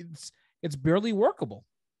it's barely workable.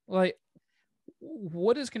 Like,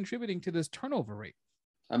 what is contributing to this turnover rate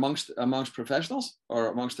amongst professionals or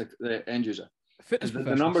amongst the end user? Fitness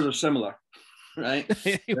the numbers are similar, right?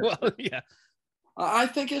 Well, yeah. I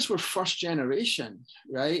think we're first generation,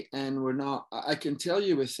 right? And we're not. I can tell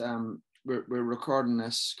you with we're recording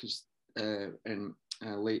this because in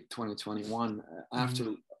late 2021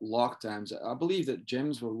 after lockdowns. I believe that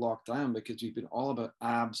gyms were locked down because we've been all about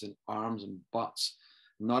abs and arms and butts,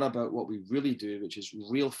 not about what we really do, which is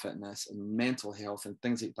real fitness and mental health and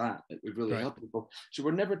things like that would really help people. So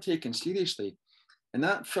we're never taken seriously, and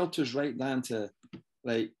that filters right down to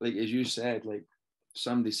like as you said, like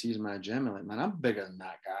somebody sees my gym and like, man, I'm bigger than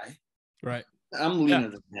that guy. Right. I'm leaner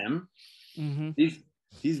than him. Mm-hmm.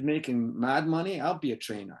 He's making mad money. I'll be a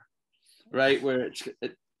trainer. Right. Where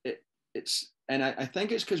it's and I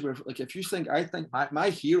think it's because we're like, if you think, I think my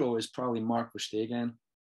hero is probably Mark Verstegen,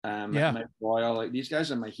 Mike Boyle, like these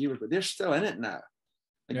guys are my heroes, but they're still in it now.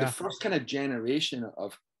 Like the first kind of generation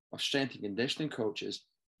of strength and conditioning coaches,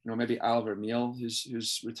 you know, maybe Al Vermeil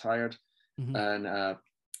who's retired. Mm-hmm. And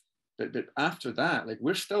but after that, like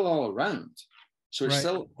we're still all around. So it's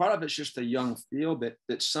still part of it's just a young field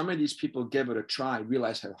that some of these people give it a try,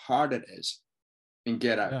 realize how hard it is, and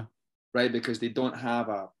get out, right? Because they don't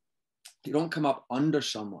come up under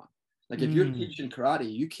someone. Like if you're teaching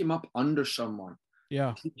karate, you came up under someone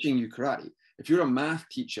teaching you karate. If you're a math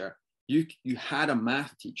teacher, you had a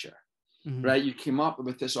math teacher, right? You came up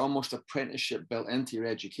with this almost apprenticeship built into your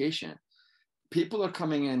education. People are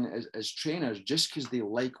coming in as trainers just because they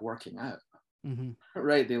like working out. Mm-hmm.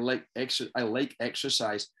 Right. They like I like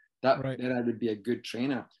exercise. Then I would be a good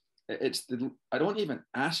trainer. I don't even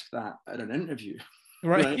ask that at an interview.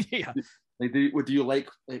 Right. Right? Yeah. Like, do you like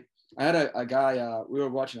I had a guy, we were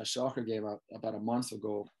watching a soccer game about a month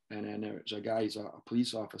ago, and then there was a guy, he's a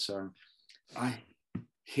police officer, and I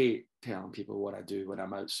hate telling people what I do when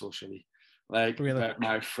I'm out socially. Like, Really? but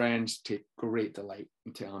my friends take great delight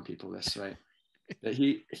in telling people this, right? That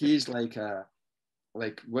he's like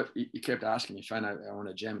what he kept asking me, trying out I own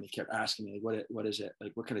a gym, and he kept asking me, like, what is it?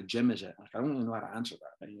 Like, what kind of gym is it? Like, I don't really know how to answer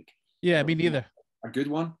that. Like, Yeah, me neither. A good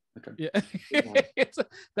one? Like a Yeah. good one. It's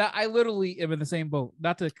that I literally am in the same boat.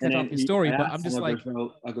 Not to cut off your story, but I'm just like,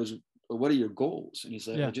 I goes, well, what are your goals? And he's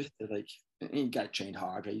like, Yeah. I just like, he got trained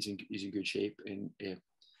hard, right? He's in good shape, and it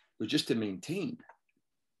was just to maintain.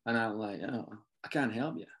 And I'm like, oh, I can't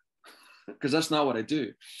help you, because that's not what I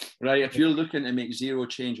do, right? If you're looking to make zero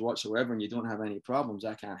change whatsoever and you don't have any problems,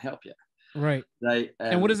 I can't help you, right. right?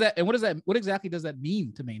 And what is that? And what exactly does that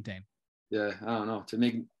mean to maintain? Yeah, I don't know.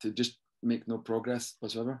 To just make no progress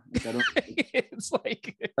whatsoever. Like, I don't. It's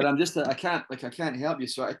like, But I'm just I can't help you.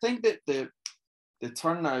 So I think that the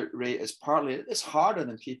turnout rate is partly, it's harder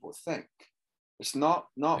than people think. It's not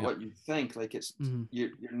what you think. Like, it's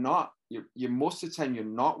you're most of the time you're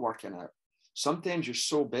not working out. Sometimes you're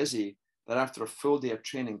so busy that after a full day of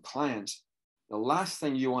training clients, the last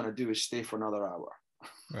thing you want to do is stay for another hour,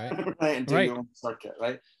 right, right, and do right. your own circuit,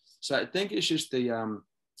 right? So I think it's just the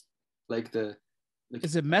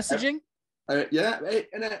Is it messaging? Yeah,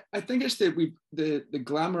 and I think it's the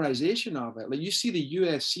glamorization of it. Like, you see the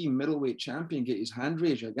UFC middleweight champion get his hand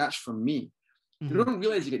raised, like, that's from me. You don't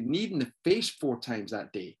realize you get kneed in the face 4 times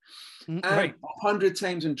that day, and right, 100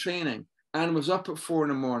 times in training, and was up at 4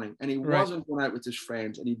 a.m, and he wasn't going out with his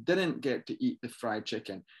friends, and he didn't get to eat the fried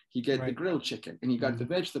chicken. He got the grilled chicken, and he got the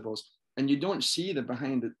vegetables, and you don't see the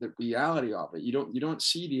behind the reality of it. You don't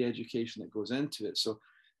see the education that goes into it. So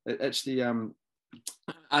it's the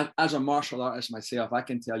as a martial artist myself, I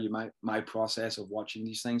can tell you my process of watching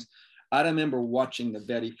these things. I remember watching the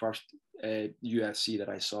very first UFC that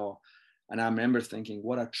I saw, and I remember thinking,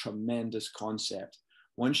 what a tremendous concept.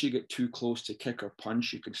 Once you get too close to kick or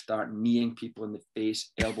punch, you can start kneeing people in the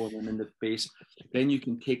face, elbowing them in the face. Then you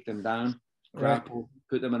can take them down, grapple,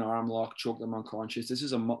 put them in arm lock, choke them unconscious. This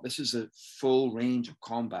is a full range of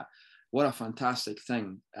combat. What a fantastic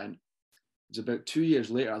thing. And it's about 2 years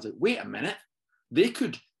later, I was like, wait a minute. They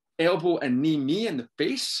could elbow and knee me in the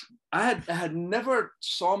face. I had never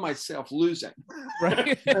saw myself losing.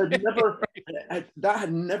 Right. That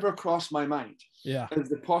had never crossed my mind. Yeah. There's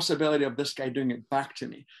the possibility of this guy doing it back to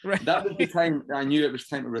me. Right. That was the time I knew it was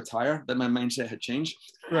time to retire, that my mindset had changed.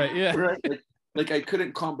 Right. Yeah. Right. Like I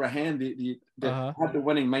couldn't comprehend I had the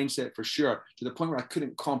winning mindset for sure, to the point where I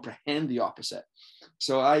couldn't comprehend the opposite.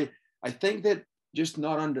 So I think that just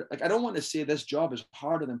not I don't want to say this job is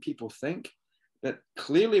harder than people think. That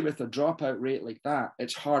clearly with a dropout rate like that,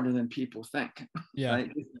 it's harder than people think. Yeah,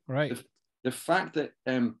 right. The fact that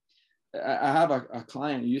I have a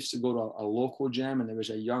client who used to go to a local gym, and there was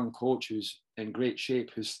a young coach who's in great shape,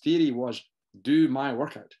 whose theory was, do my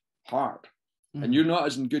workout hard. And you're not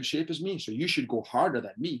as in good shape as me, so you should go harder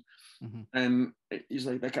than me. And he's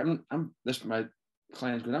like my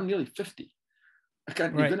client's going, I'm nearly 50. I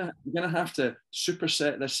can't. Right. You're gonna have to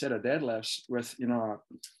superset this set of deadlifts with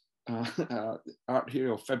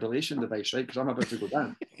arterial fibrillation device, right? Because I'm about to go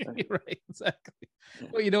down. Right, exactly.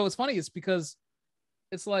 Yeah. Well, it's funny. It's because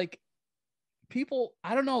it's like people,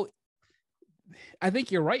 I don't know. I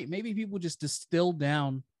think you're right. Maybe people just distill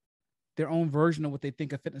down their own version of what they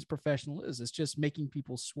think a fitness professional is. It's just making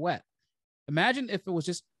people sweat. Imagine if it was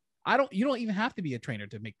just, you don't even have to be a trainer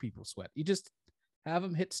to make people sweat. You just have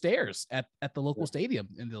them hit stairs at the local stadium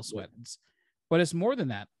and they'll sweat. But it's more than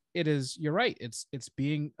that. It is, you're right. It's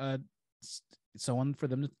being someone for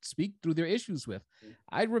them to speak through their issues with.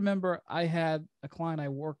 I remember I had a client I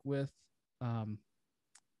worked with, how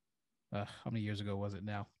many years ago was it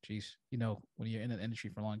now? Jeez, when you're in an industry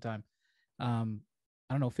for a long time, I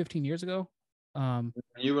don't know, 15 years ago.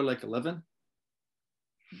 You were like 11?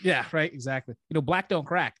 Yeah, right. Exactly. Black don't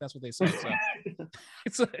crack. That's what they say.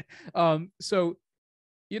 So,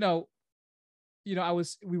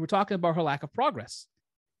 we were talking about her lack of progress.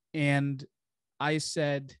 And all I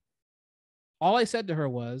said to her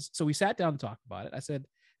was, so we sat down and talked about it. I said,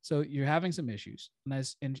 so you're having some issues. And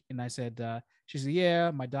I said, she said,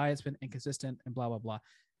 yeah, my diet's been inconsistent and blah, blah, blah.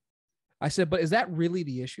 I said, but is that really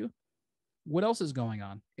the issue? What else is going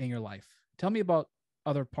on in your life? Tell me about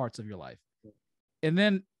other parts of your life. And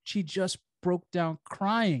then she just broke down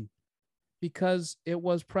crying because it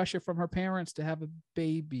was pressure from her parents to have a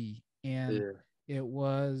baby. And it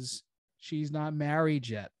was, she's not married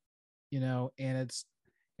yet. And it's,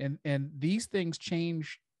 and these things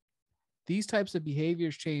change these types of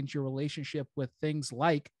behaviors change your relationship with things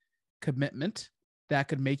like commitment that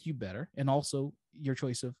could make you better, and also your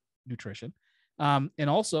choice of nutrition, and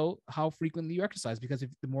also how frequently you exercise, because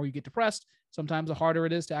the more you get depressed, sometimes the harder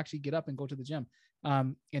it is to actually get up and go to the gym,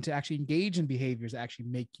 and to actually engage in behaviors that actually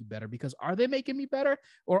make you better, because are they making me better,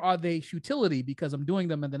 or are they futility because I'm doing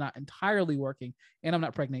them and they're not entirely working, and I'm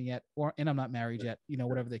not pregnant yet, and I'm not married yet,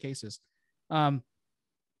 whatever the case is.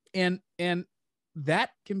 And that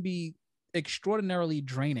can be extraordinarily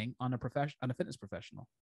draining on a fitness professional,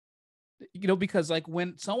 because like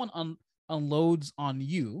when someone unloads on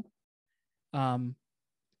you,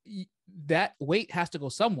 that weight has to go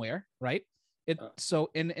somewhere, right? It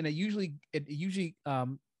usually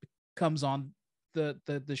comes on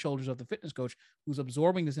the shoulders of the fitness coach who's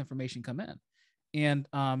absorbing this information come in,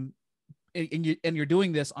 and you're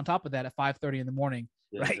doing this on top of that at 5:30 in the morning,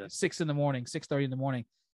 right? Yeah. 6 in the morning, 6:30 in the morning,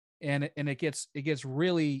 and it gets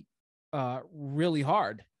really really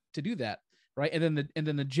hard to do that, right? And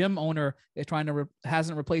then the gym owner is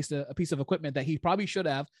hasn't replaced a piece of equipment that he probably should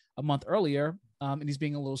have a month earlier, and he's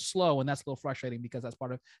being a little slow, and that's a little frustrating, because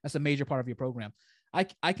that's a major part of your program.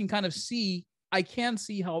 I can see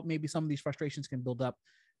how maybe some of these frustrations can build up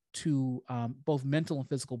to both mental and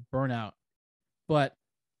physical burnout, but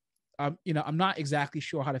I'm not exactly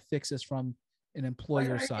sure how to fix this from an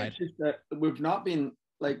employer side. Just that we've not been,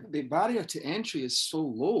 like, the barrier to entry is so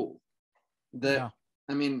low that, yeah.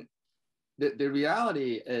 I mean, the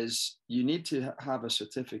reality is you need to have a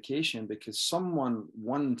certification because someone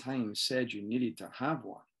one time said you needed to have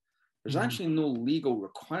one. There's actually no legal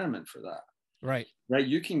requirement for that. Right.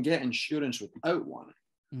 You can get insurance without one.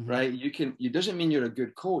 Right. It doesn't mean you're a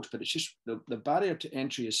good coach, but it's just the barrier to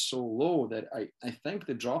entry is so low that I think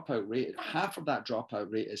the dropout rate, half of that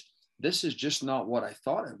dropout rate is, this is just not what I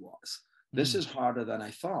thought it was. This is harder than I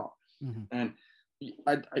thought. And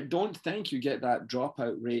I don't think you get that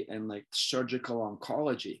dropout rate in like surgical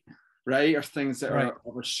oncology, right? Or things that are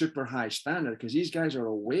of a super high standard, because these guys are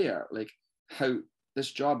aware like how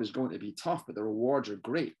this job is going to be tough, but the rewards are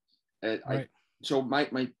great. So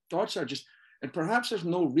my thoughts are just, and perhaps there's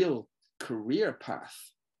no real career path,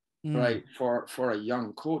 right, for a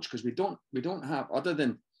young coach, because we don't have, other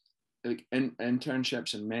than like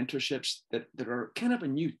internships and mentorships that are kind of a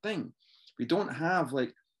new thing. We don't have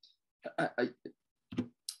like a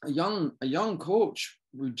young coach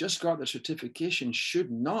who just got the certification should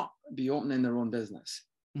not be opening their own business.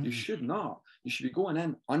 You should not. You should be going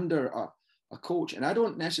in under a coach. And I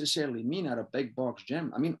don't necessarily mean at a big box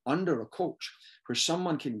gym. I mean under a coach where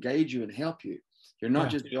someone can guide you and help you. You're not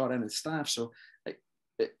just brought in as staff. So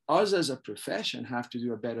us as a profession have to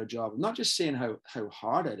do a better job. I'm not just saying how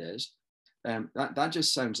hard it is. That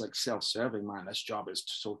just sounds like self-serving, man. This job is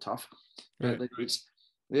so tough. Right.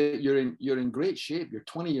 You're in great shape. You're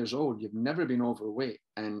 20 years old. You've never been overweight,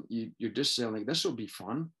 and you're just saying like, this will be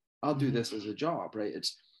fun. I'll do this as a job, right?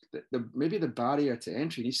 It's maybe the barrier to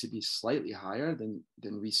entry needs to be slightly higher than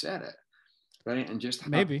we set it, right? And just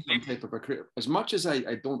have some type of a career. As much as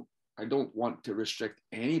I don't want to restrict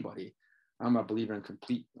anybody. I'm a believer in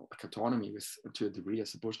complete autonomy to a degree, I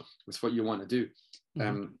suppose, with what you want to do.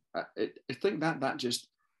 I think that just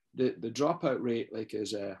the dropout rate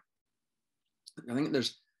is I think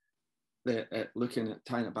there's looking at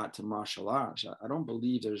tying it back to martial arts. I don't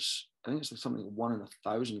believe I think it's something like 1 in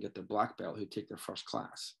 1,000 get their black belt who take their first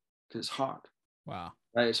class, because it's hard. Wow.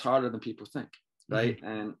 Right, it's harder than people think. Right,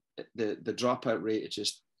 and the dropout rate, it's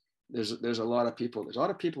just. There's a lot of people. There's a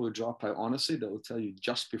lot of people who drop out, honestly, that will tell you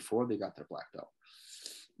just before they got their black belt.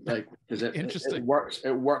 Like, because it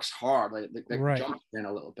works hard. Like they jump in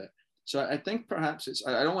a little bit. So I think perhaps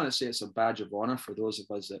I don't want to say it's a badge of honor for those of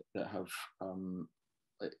us that have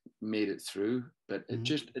made it through, but I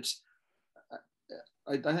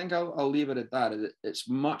think I'll leave it at that. It's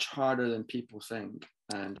much harder than people think.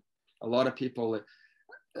 And a lot of people,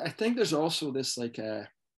 I think there's also this like a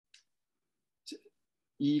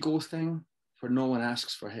ego thing for no one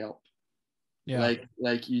asks for help.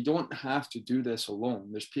 Like you don't have to do this alone.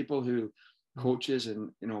 There's people who coaches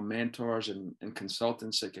and mentors and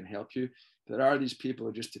consultants that can help you. There are these people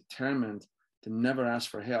who are just determined to never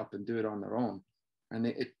ask for help and do it on their own.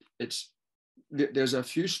 And there's a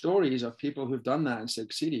few stories of people who've done that and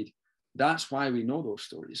succeeded. That's why we know those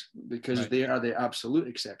stories, because they are the absolute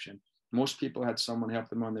exception. Most people had someone help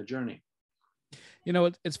them on their journey.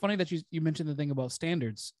 It's funny that you mentioned the thing about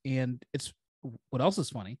standards, and it's what else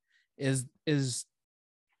is funny is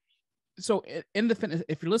so in the fitness,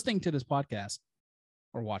 if you're listening to this podcast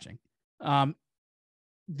or watching,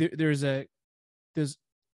 there's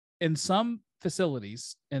in some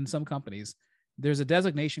facilities, in some companies, there's a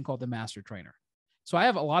designation called the master trainer. So I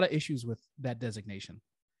have a lot of issues with that designation,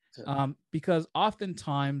 because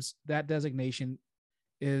oftentimes that designation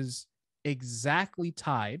is exactly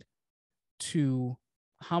tied to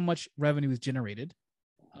how much revenue is generated,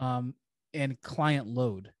 and client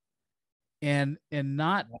load, and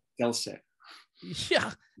not skill set.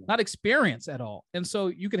 Yeah, not experience at all. And so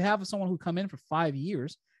you could have someone who come in for 5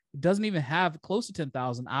 years, doesn't even have close to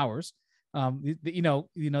 10,000 hours.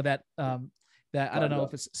 That I don't know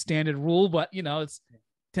if it's standard rule, but it's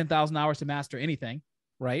 10,000 hours to master anything,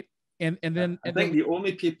 right? And then I think the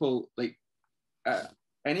only people like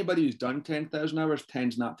anybody who's done 10,000 hours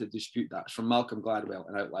tends not to dispute that. It's from Malcolm Gladwell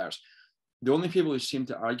and Outliers. The only people who seem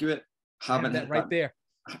to argue it haven't that right there.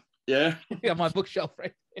 Yeah, yeah, my bookshelf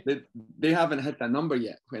right there. They haven't hit that number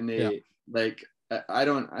yet. When they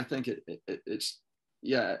I think it's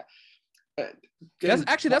yeah.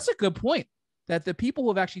 That's a good point. That the people who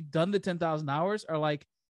have actually done the 10,000 hours are like,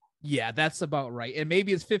 yeah, that's about right. And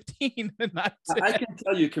maybe it's 15 and not 10. I can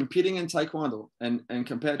tell you, competing in Taekwondo and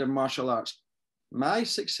competitive martial arts, my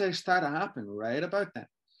success started to happen right about then.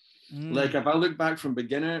 Like if I look back from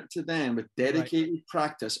beginner to then with dedicated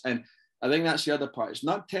practice, and I think that's the other part. It's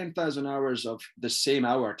not 10,000 hours of the same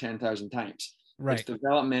hour 10,000 times. Right. It's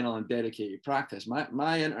developmental and dedicated practice.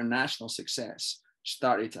 My international success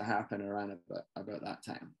started to happen around about that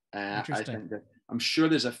time. I think that I'm sure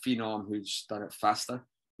there's a phenom who's done it faster.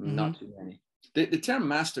 Not too many. The term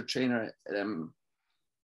master trainer,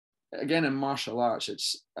 again, in martial arts,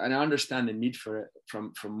 and I understand the need for it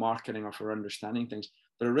from marketing or for understanding things.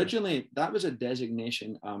 But originally, that was a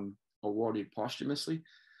designation awarded posthumously.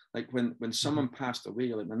 Like when someone passed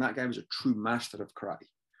away, like when that guy was a true master of karate.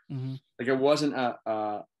 Like it wasn't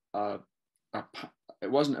it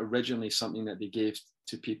wasn't originally something that they gave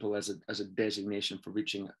to people as a designation for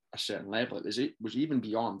reaching a certain level. It was even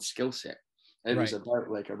beyond skill set. It was about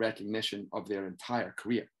like a recognition of their entire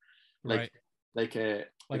career, like a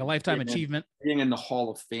lifetime achievement. Being in the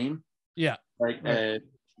Hall of Fame,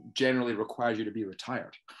 generally requires you to be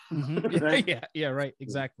retired. Right? Yeah, right,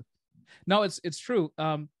 exactly. No, it's true.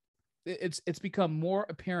 It's become more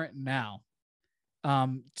apparent now,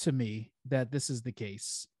 to me, that this is the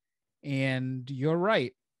case, and you're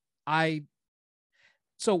right.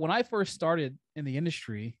 So when I first started in the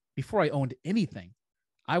industry, before I owned anything,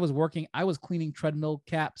 I was cleaning treadmill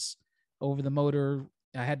caps over the motor.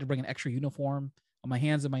 I had to bring an extra uniform on my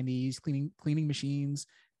hands and my knees, cleaning machines.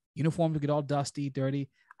 Uniforms would get all dusty, dirty.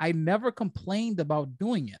 I never complained about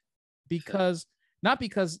doing it not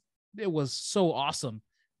because it was so awesome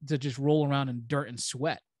to just roll around in dirt and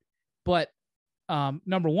sweat, but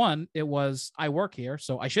number one, it was, I work here,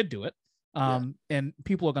 so I should do it. And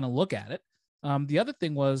people are going to look at it. The other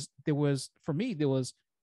thing was there was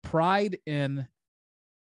pride in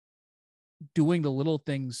doing the little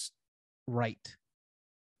things right.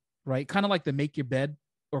 Kind of like the make your bed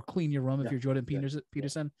or clean your room if you're Jordan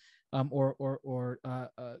Peterson, or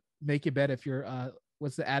make your bed if you're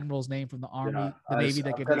what's the admiral's name from the Army, the Navy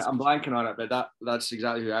that I'm blanking on it, but that's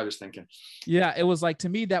exactly who I was thinking. Yeah, it was like, to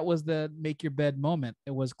me, that was the make your bed moment.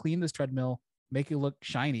 It was clean this treadmill, make it look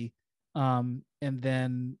shiny, and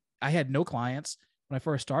then I had no clients when I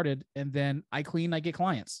first started, and then I get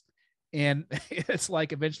clients, and it's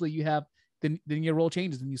like eventually you have then your role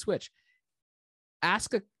changes and you switch.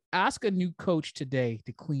 Ask a new coach today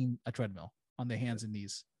to clean a treadmill on their hands and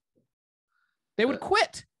knees. They would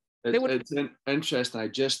quit. It's interesting. I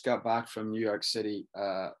just got back from New York City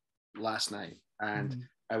last night, and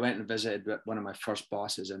I went and visited one of my first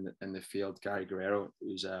bosses in the field, Gary Guerrero,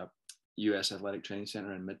 who's a U.S. Athletic Training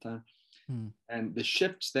Center in Midtown. And the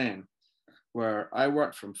shifts then were, I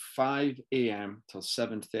worked from 5 a.m. till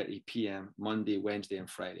 7:30 p.m. Monday, Wednesday, and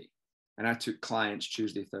Friday. And I took clients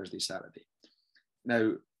Tuesday, Thursday, Saturday.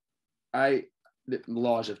 Now, the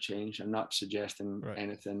laws have changed. I'm not suggesting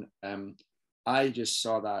anything. I just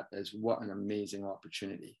saw that as what an amazing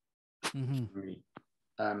opportunity for me.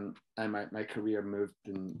 And my career moved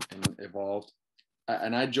and evolved.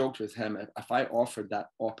 And I joked with him, if I offered that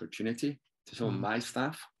opportunity to some of my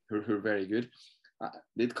staff who are very good,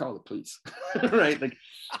 they'd call the police, right?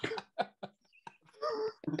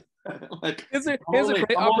 Here's a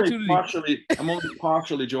great opportunity. I'm only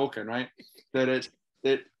partially joking, right? That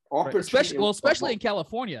opportunity, especially in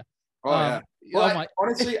California.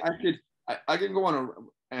 Honestly, I can go on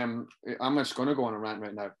I'm just going to go on a rant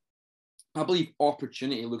right now. I believe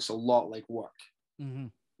opportunity looks a lot like work,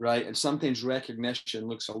 right? And sometimes recognition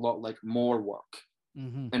looks a lot like more work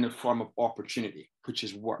in the form of opportunity, which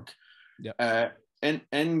is work.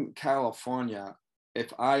 In California,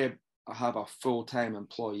 if I have a full-time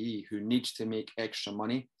employee who needs to make extra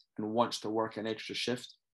money and wants to work an extra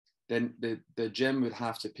shift, then the gym would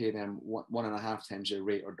have to pay them 1.5 times their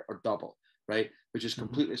rate or double, right? Which is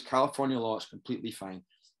completely, it's California law, it's completely fine.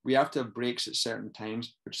 We have to have breaks at certain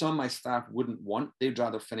times, which some of my staff wouldn't want. They'd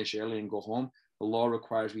rather finish early and go home. The law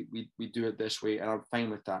requires we do it this way, and I'm fine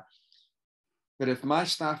with that. But if my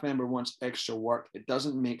staff member wants extra work, it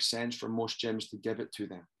doesn't make sense for most gyms to give it to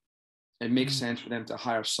them. It makes sense for them to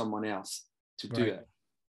hire someone else to do it.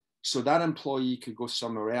 So that employee could go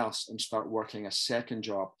somewhere else and start working a second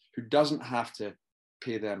job who doesn't have to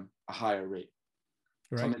pay them a higher rate.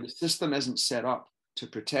 Right. So, I mean, the system isn't set up to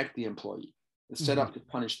protect the employee. It's set up to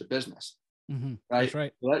punish the business. Right. That's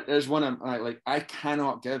right. There's one of like, I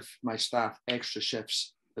cannot give my staff extra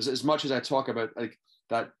shifts as much as I talk about like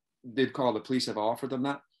that. They'd call the police if I offered them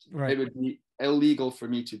that. Right. It would be illegal for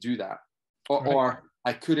me to do that, or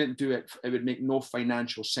I couldn't do it. It would make no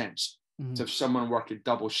financial sense to have someone work a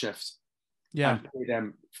double shift and pay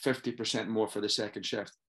them 50% more for the second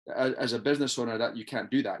shift. As a business owner, that you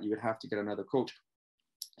can't do that. You would have to get another coach.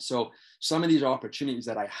 So some of these opportunities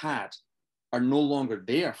that I had are no longer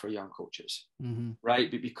there for young coaches,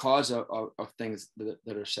 right? But because of things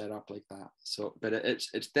that are set up like that. So, but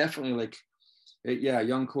it's definitely like,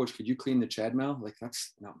 young coach, could you clean the treadmill? Like,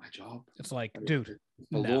 that's not my job. It's like, dude, it's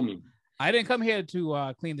below me. I didn't come here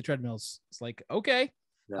to clean the treadmills. It's like, okay,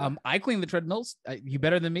 I clean the treadmills. You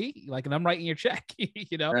better than me. Like, and I'm writing your check.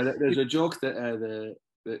 You know, there's a joke that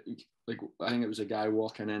like I think it was a guy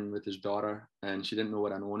walking in with his daughter, and she didn't know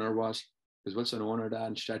what an owner was. Because what's an owner, Dad?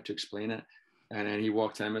 And she tried to explain it, and then he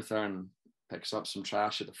walked in with her and picks up some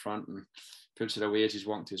trash at the front and puts it away as he's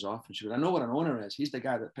walking to his office. She goes, I know what an owner is. He's the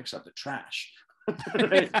guy that picks up the trash.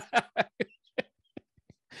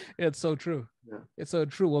 It's so true. It's so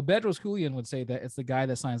true. Well, Bedros Keuilian would say that it's the guy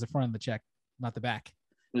that signs the front of the check, not the back.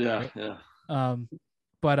 Right?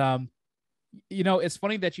 But you know, it's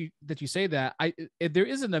funny that you say that. There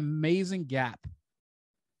is an amazing gap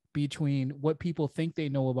between what people think they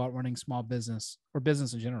know about running small business or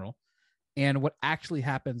business in general and what actually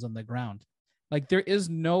happens on the ground. Like, there is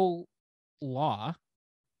no law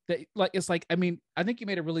that, like, it's like, I mean, I think you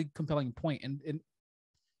made a really compelling point, and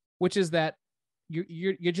which is that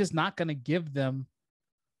you're just not going to give them,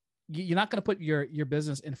 you're not going to put your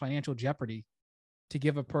business in financial jeopardy to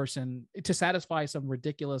give a person, to satisfy some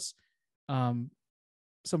ridiculous,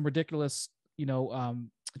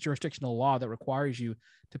 jurisdictional law that requires you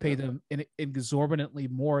to pay them exorbitantly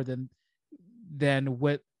more than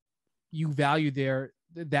what you value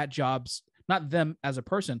that job's, not them as a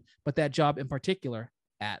person, but that job in particular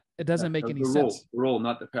at. It doesn't make any sense. The role,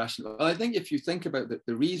 not the person. Well, I think if you think about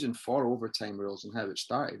the reason for overtime rules and how it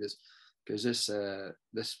started is because this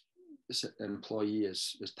employee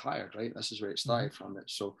is tired, right? This is where it started from. It.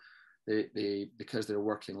 So they because they're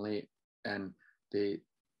working late, and you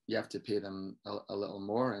have to pay them a little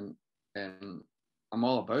more, and I'm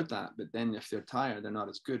all about that. But then if they're tired, they're not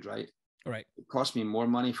as good, right? Right. It costs me more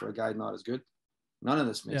money for a guy not as good. None of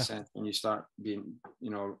this makes sense when you start being,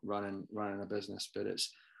 running a business. But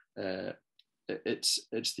it's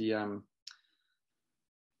the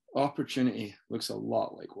opportunity looks a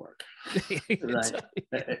lot like work,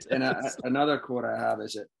 right? And another quote I have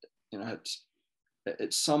is it's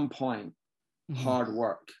at some point, hard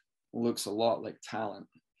work looks a lot like talent.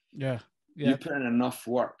 You put in enough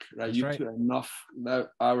work, right? That's you right. put enough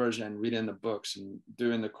hours in reading the books and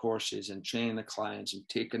doing the courses and training the clients and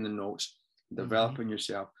taking the notes, developing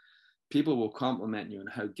yourself. People will compliment you on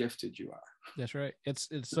how gifted you are. That's right. It's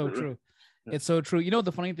so true. It's so true. You know,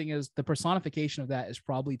 the funny thing is the personification of that is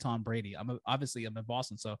probably Tom Brady. I'm in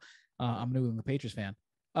Boston, so I'm a New England Patriots fan.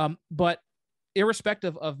 But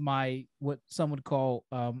irrespective of my, what some would call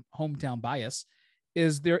hometown bias,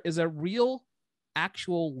 there is a real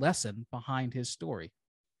actual lesson behind his story,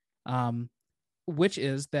 which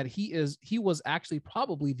is that he was actually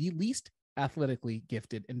probably the least athletically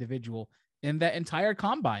gifted individual in that entire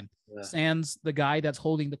combine, sans the guy that's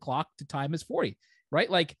holding the clock to time his 40, right?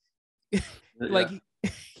 Like,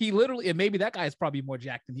 he literally, and maybe that guy is probably more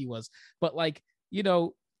jacked than he was, but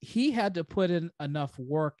he had to put in enough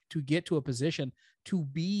work to get to a position to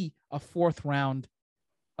be a fourth round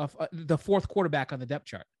of the fourth quarterback on the depth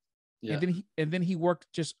chart. Yeah. And then he worked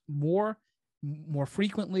just more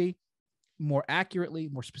frequently, more accurately,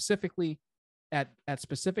 more specifically at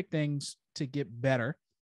specific things to get better.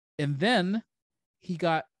 And then he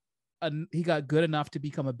got good enough to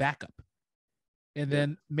become a backup. And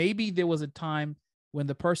then maybe there was a time when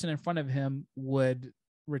the person in front of him would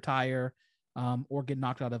retire or get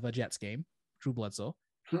knocked out of a Jets game, Drew Bledsoe.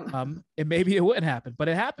 And maybe it wouldn't happen, but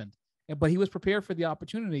it happened. But he was prepared for the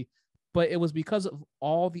opportunity. But it was because of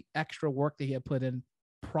all the extra work that he had put in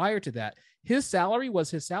prior to that, his salary was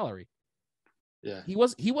his salary. Yeah. He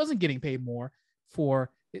wasn't getting paid more for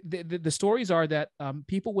the stories are that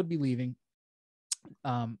people would be leaving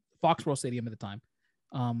Foxborough Stadium at the time,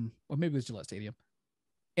 or maybe it was Gillette Stadium,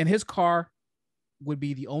 and his car would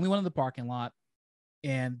be the only one in the parking lot,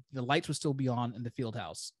 and the lights would still be on in the field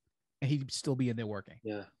house, and he'd still be in there working.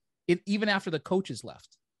 Yeah. Even after the coaches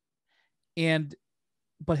left,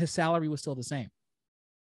 but his salary was still the same.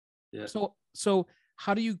 Yeah. So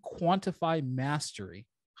how do you quantify mastery?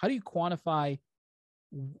 How do you quantify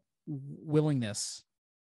willingness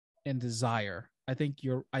and desire? I think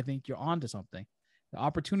you're onto something. The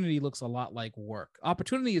opportunity looks a lot like work.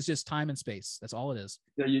 Opportunity is just time and space. That's all it is.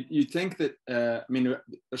 Yeah, you think that, I mean,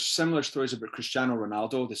 there's similar stories about Cristiano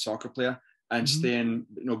Ronaldo, the soccer player, and staying,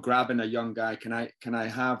 grabbing a young guy. Can I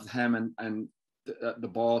have him and the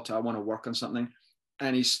ball I want to work on something?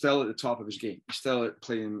 And he's still at the top of his game. He's still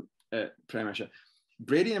playing Premiership.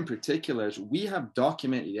 Brady in particular, we have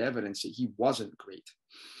documented evidence that he wasn't great.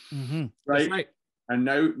 Mm-hmm. Right? That's right. And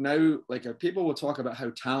now, like, people will talk about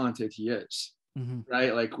how talented he is. Mm-hmm.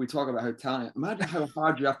 Right? Like, we talk about how talented. Imagine how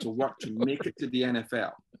hard you have to work to make it to the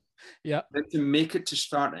NFL. Yeah. Then to make it to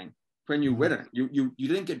starting when you weren't. You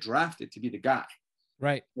didn't get drafted to be the guy.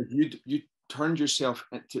 Right. Like you turned yourself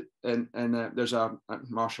into, and there's a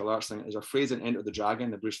martial arts thing. There's a phrase in Enter the Dragon,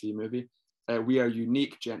 the Bruce Lee movie. We are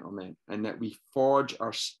unique gentlemen, and that we forge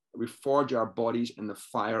our bodies in the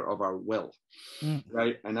fire of our will,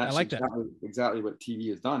 right? And that's exactly what TV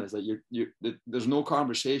has done. Is that there's no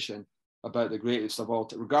conversation about the greatest of all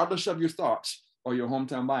time, regardless of your thoughts or your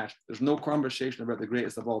hometown bias. There's no conversation about the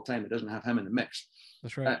greatest of all time. It doesn't have him in the mix.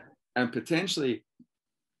 That's right. And potentially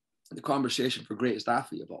the conversation for greatest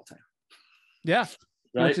athlete of all time. Yeah,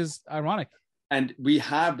 right? Which is ironic. And we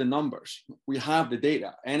have the numbers, we have the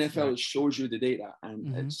data. NFL shows you the data,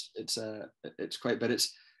 and it's quite. But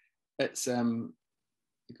it's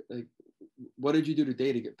like, what did you do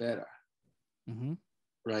today to get better? Mm-hmm.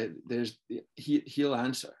 Right? He'll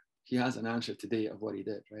answer. He has an answer today of what he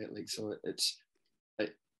did. Right? Like, so it's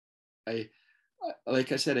I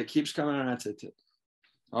like I said, it keeps coming around to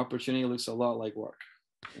opportunity looks a lot like work.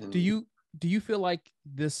 And do you feel like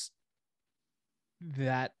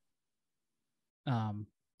that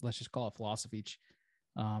let's just call it philosophy,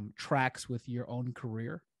 tracks with your own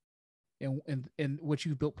career and what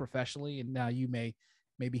you've built professionally? And now you may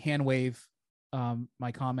maybe hand wave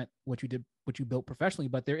my comment, what you built professionally,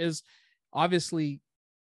 but there is obviously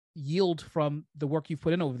yield from the work you've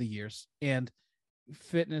put in over the years, and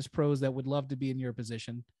fitness pros that would love to be in your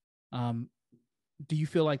position. Do you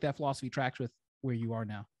feel like that philosophy tracks with where you are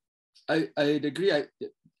now? I'd agree.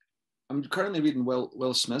 I'm currently reading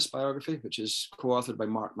Will Smith's biography, which is co-authored by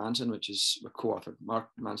Mark Manson, which is a co-author. Mark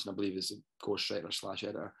Manson, I believe, is a ghostwriter /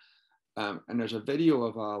 editor. And there's a video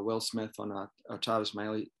of Will Smith on a Travis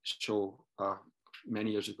Miley show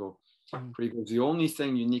many years ago, where he goes, "The only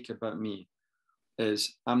thing unique about me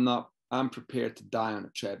is I'm prepared to die on a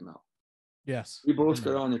treadmill." Yes. We both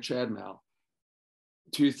go on the treadmill.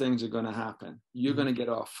 Two things are going to happen. You're going to get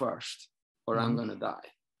off first, or I'm going to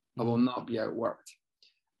die. I will not be outworked.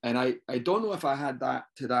 And I don't know if I had that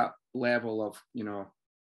to that level of,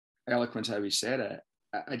 eloquence, how he said it.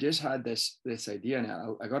 I just had this idea,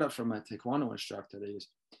 and I got it from a Taekwondo instructor. Is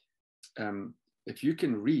if you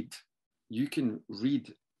can read, you can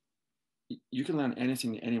learn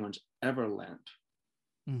anything that anyone's ever learned,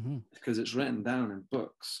 because it's written down in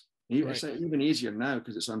books. It's even easier now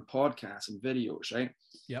because it's on podcasts and videos, right?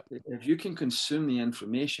 Yep. If you can consume the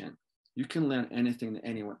information, you can learn anything that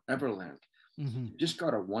anyone ever learned. You just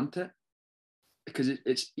got to want it, because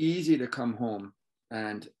it's easy to come home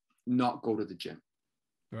and not go to the gym.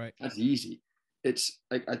 Right. That's easy. It's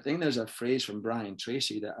like, I think there's a phrase from Brian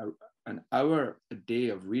Tracy that an hour a day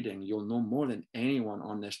of reading, you'll know more than anyone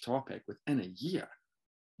on this topic within a year.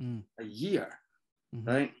 A year,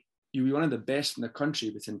 right? You'll be one of the best in the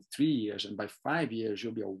country within 3 years, and by 5 years,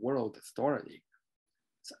 you'll be a world authority.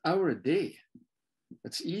 It's an hour a day.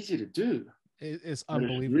 It's easy to do. It's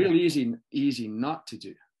unbelievable. It's really easy not to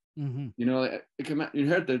do. You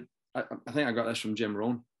heard I think I got this from Jim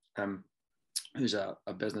Rohn, who's a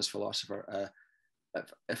business philosopher.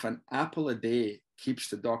 If an apple a day keeps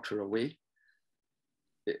the doctor away,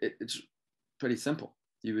 it's pretty simple.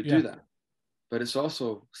 You would do that. But it's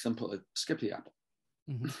also simple to skip the apple.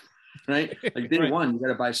 Right? Like day one, you got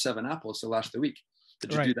to buy 7 apples to last the week.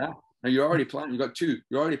 Did you do that? Now you're already planning. You got 2.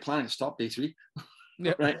 You're already planning to stop day 3.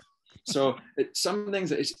 Right? So some things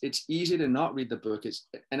that it's easy to not read the book.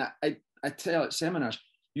 And I tell at seminars,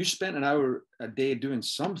 you spent an hour a day doing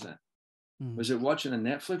something. Was it watching a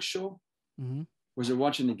Netflix show? Was it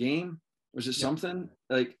watching the game? Was it something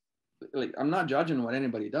like I'm not judging what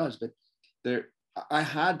anybody does, but I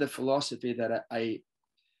had the philosophy that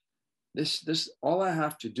this all I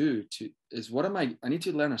have to do is I need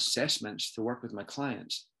to learn assessments to work with my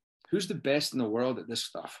clients. Who's the best in the world at this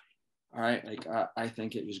stuff? All right. Like I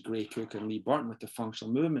think it was Gray Cook and Lee Burton with the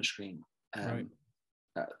functional movement screen. Right.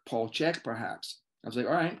 Paul Chek, perhaps. I was like,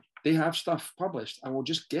 all right, they have stuff published. I will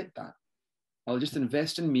just get that. I'll just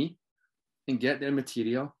invest in me and get their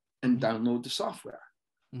material and download the software.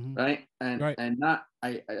 Right. And that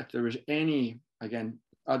if there was any, again,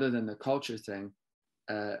 other than the culture thing,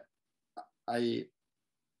 there's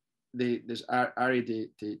Ari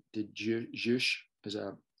de Juche is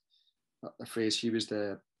a phrase. He was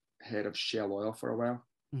the head of Shell Oil for a while.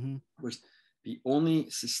 Was the only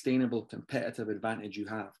sustainable competitive advantage you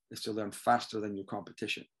have is to learn faster than your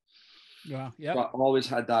competition. Yeah. So I always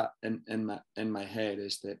had that in my head,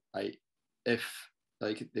 is that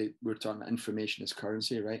we're talking about information as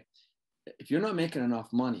currency, right? If you're not making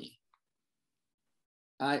enough money,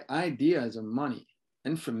 ideas are money,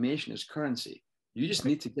 information is currency. You just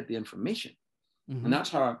need to get the information. And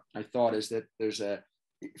that's how I thought, is that there's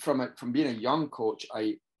from being a young coach,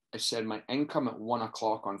 I said my income at 1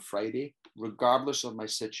 o'clock on Friday, regardless of my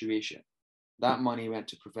situation, that money went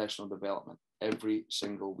to professional development every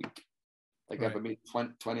single week. Like if I made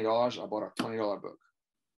 $20, I bought a $20 book.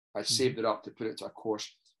 I saved it up to put it to a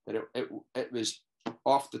course that it was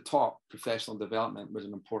off the top. Professional development was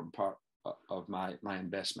an important part of my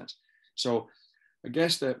investments. So I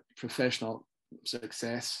guess the professional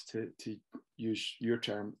success, to use your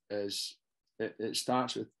term, is it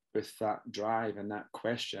starts with that drive and that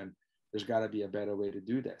question. There's got to be a better way to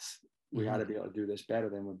do this. We got to be able to do this better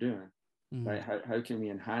than we're doing. Right? How can we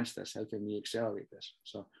enhance this? How can we accelerate this?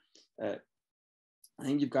 So I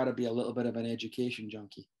think you've got to be a little bit of an education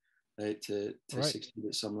junkie, right, to succeed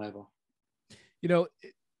at some level. You know,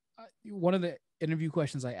 one of the interview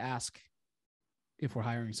questions I ask if we're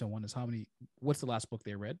hiring someone is what's the last book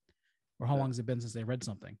they read, or how long has it been since they read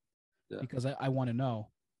something? Because I want to know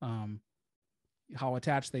how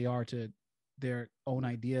attached they are to their own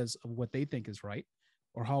ideas of what they think is right,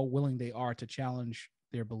 or how willing they are to challenge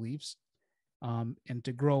their beliefs and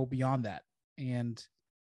to grow beyond that. And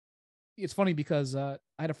it's funny because I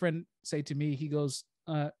had a friend say to me, he goes,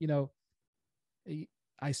 you know,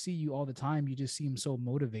 I see you all the time. You just seem so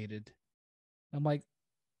motivated. I'm like,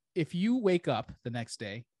 if you wake up the next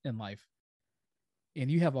day in life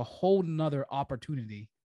and you have a whole nother opportunity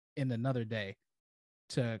in another day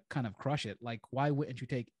to kind of crush it, like, why wouldn't you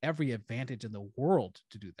take every advantage in the world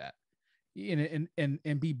to do that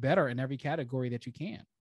and be better in every category that you can?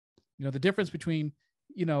 You know, the difference between,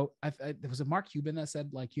 you know, there was a Mark Cuban that said,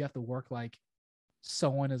 like, you have to work like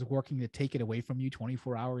someone is working to take it away from you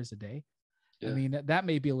 24 hours a day. I mean, that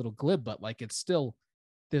may be a little glib, but like, it's still,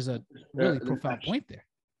 there's a really profound point there.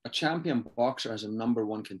 A champion boxer has a number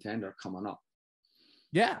one contender coming up.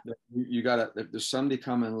 Yeah. You gotta, there's somebody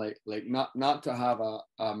coming, like not to have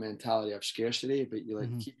a mentality of scarcity, but you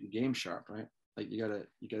keep your game sharp, right? Like you gotta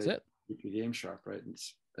keep your game sharp, right? And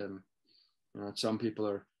it's, you know, some people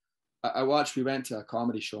are, we went to a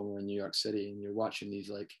comedy show in New York City, and you're watching these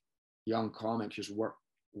like young comics just work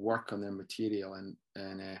on their material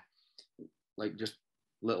and like just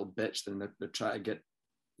little bits, and they're trying to get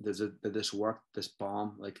this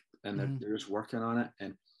bomb, like, and they're just working on it,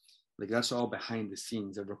 and like that's all behind the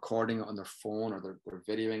scenes. They're recording it on their phone, or they're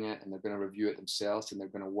videoing it, and they're going to review it themselves, and they're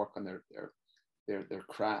going to work on their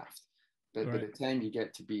craft. But by the time you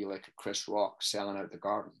get to be like a Chris Rock selling out the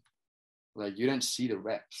Garden, like, you didn't see the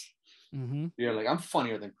reps. You're like, I'm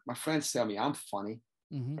funnier than my friends tell me I'm funny.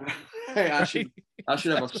 I should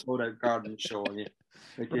have a sold out Garden show on you.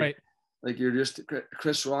 Like you're just,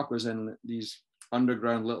 Chris Rock was in these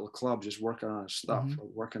underground little clubs just working on his stuff, or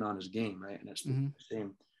working on his game, right? And it's the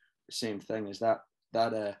same thing, is that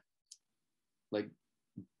like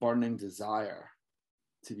burning desire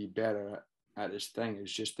to be better at his thing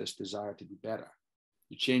is just this desire to be better.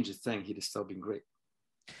 You change the thing, he'd have still been great.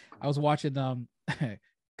 I was watching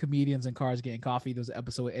Comedians in Cars Getting Coffee. There was an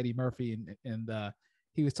episode with Eddie Murphy, and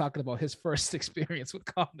he was talking about his first experience with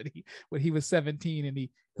comedy when he was 17, and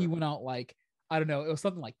he went out, like, I don't know, it was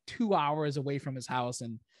something like 2 hours away from his house,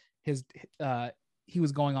 and he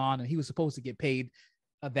was going on, and he was supposed to get paid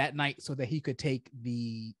that night so that he could take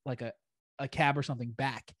a cab or something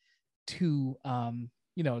back to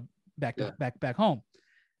back home.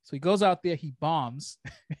 So he goes out there, he bombs,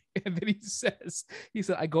 and then he said,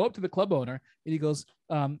 I go up to the club owner, and he goes,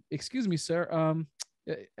 excuse me, sir,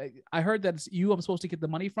 I heard that it's you I'm supposed to get the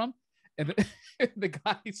money from. And the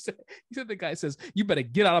guy says, you better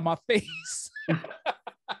get out of my face.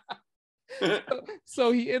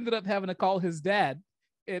 So he ended up having to call his dad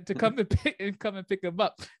and to come and pick him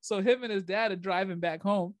up. So him and his dad are driving back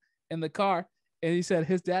home in the car, and he said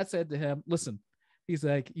his dad said to him, "Listen," he's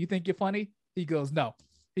like, "You think you're funny?" He goes, "No."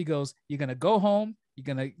 He goes, "You're gonna go home. You're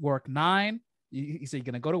gonna work 9. He said, "You're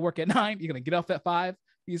gonna go to work at 9. You're gonna get off at 5."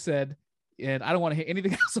 He said, "And I don't want to hear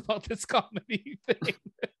anything else about this comedy thing."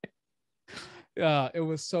 It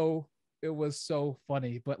was so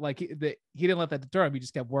funny, but like he didn't let that deter him. He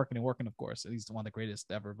just kept working and working, of course. And he's one of the greatest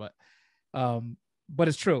ever. But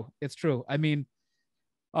it's true. It's true. I mean,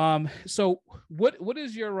 so what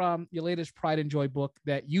is your latest Pride and Joy book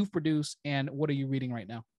that you've produced, and what are you reading right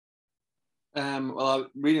now? Well, I'm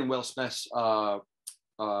reading Will Smith's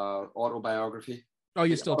autobiography. Oh,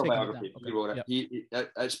 you're still taking it down. Okay. Okay. He wrote it.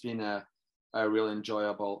 Yep. It's been a really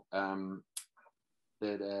enjoyable.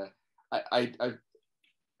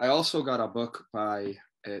 I also got a book by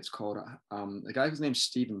it's called the guy whose name's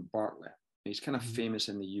Stephen Bartlett. He's kind of famous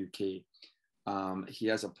in the UK. He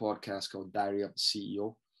has a podcast called Diary of the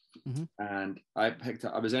CEO, and I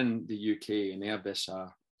was in the UK, and they have this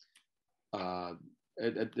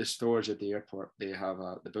at the stores at the airport. They have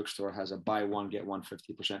the bookstore has a buy one get one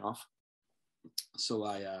 50% off. So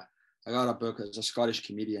I got a book as a Scottish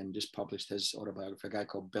comedian, just published his autobiography. A guy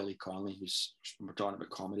called Billy Connolly, who's we're talking about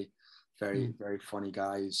comedy, very funny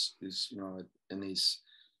guy. He's in his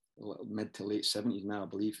mid to late 70s now, I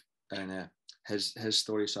believe, and his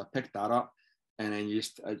story. So I picked that up, and then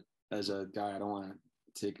used as a guy, I don't want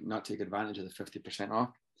to not take advantage of the 50%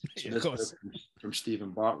 off. So this book from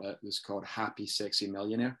Stephen Bartlett was called Happy Sexy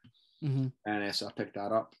Millionaire, and so I picked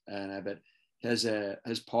that up. And but his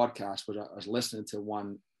podcast was I was listening to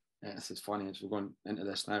one. This is funny as we're going into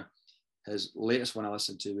this now. His latest one I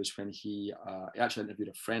listened to was when he actually interviewed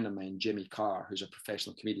a friend of mine, Jimmy Carr, who's a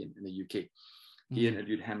professional comedian in the UK. He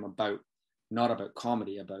interviewed him not about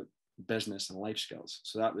comedy, about business and life skills.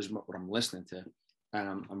 So that was what I'm listening to,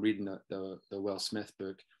 and I'm reading the Will Smith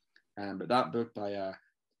book. But that book by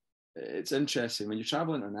it's interesting when you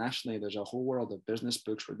travel internationally. There's a whole world of business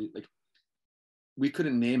books where we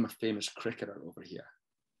couldn't name a famous cricketer over here.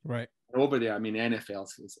 Right. Over there, I mean, NFL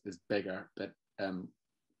is bigger, but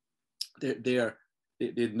they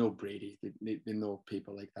know Brady, they know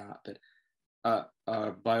people like that. But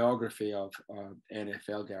a biography of an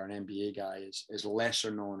NFL guy or an NBA guy is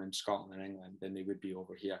lesser known in Scotland and England than they would be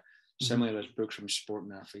over here. Similarly, there's books from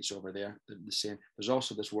sporting athletes over there. The same. There's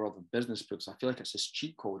also this world of business books. I feel like it's this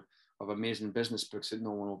cheat code of amazing business books that no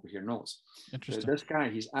one over here knows. Interesting. This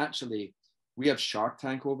guy, we have Shark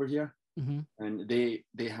Tank over here, and they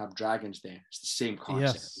have Dragon's Den. It's the same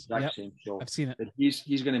concept, exact same show. I've seen it. But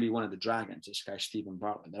he's going to be one of the dragons. This guy Stephen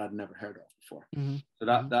Bartlett that I'd never heard of before. So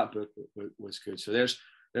that book was good. So there's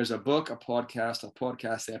a book, a podcast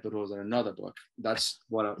episode, and another book. That's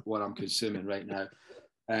what I'm consuming right now.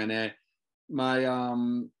 And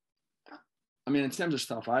in terms of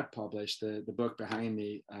stuff I've published, the book behind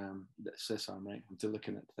me, I'm still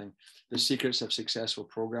looking at the thing. The Secrets of Successful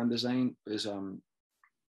Program Design is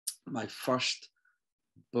my first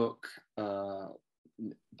book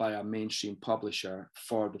by a mainstream publisher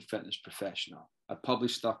for the fitness professional. I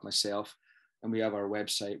publish stuff myself, and we have our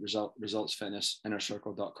website,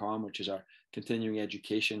 resultsfitnessinnercircle.com, which is our continuing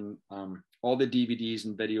education. All the DVDs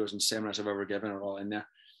and videos and seminars I've ever given are all in there,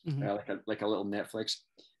 like a little Netflix.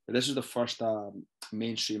 But this is the first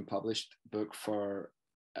mainstream published book for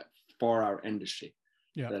our industry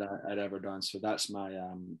that I'd ever done. So that's my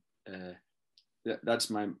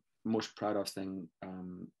most proud of thing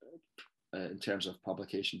in terms of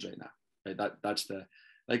publications right now. Right? That's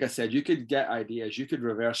like I said, you could get ideas, you could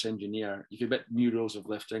reverse engineer, you could get new rules of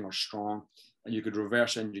lifting or strong, and you could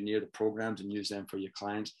reverse engineer the programs and use them for your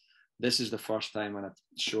clients. This is the first time when I've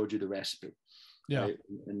showed you the recipe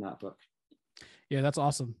in that book. Yeah, that's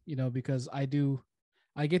awesome. Because I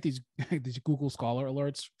get these Google Scholar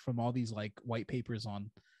alerts from all these like white papers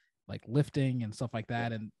on like lifting and stuff like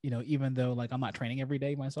that. And, even though like I'm not training every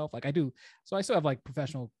day myself, like I do. So I still have like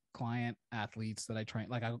professional client athletes that I train,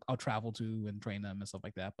 like I'll travel to and train them and stuff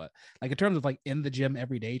like that. But like in terms of like in the gym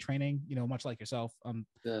everyday training, much like yourself, I'm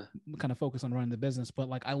kind of focused on running the business. But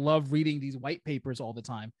like I love reading these white papers all the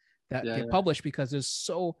time that get published because there's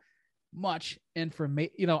so much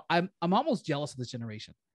information. I'm almost jealous of this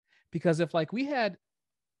generation, because if like we had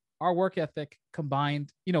our work ethic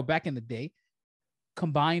combined, back in the day,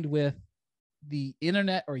 combined with the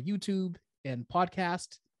internet or YouTube and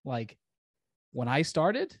podcast, like when I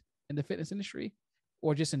started in the fitness industry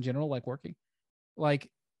or just in general, like working, like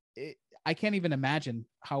I can't even imagine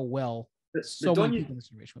how well so many people in this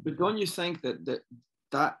generation would be. But don't you think that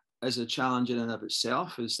is a challenge in and of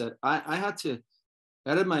itself? Is that I had to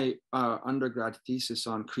I did my undergrad thesis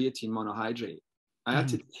on creatine monohydrate. I had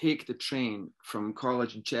to take the train from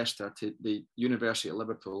college in Chester to the University of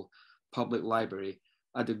Liverpool Public Library.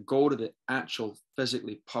 I had to go to the actual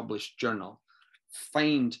physically published journal,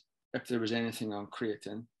 find if there was anything on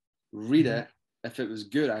creatine, read it. If it was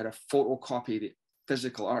good, I had to photocopy the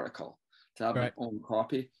physical article to have my own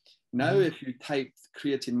copy. Now, if you type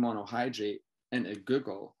creatine monohydrate into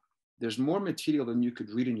Google, there's more material than you could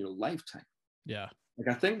read in your lifetime. Yeah. Like,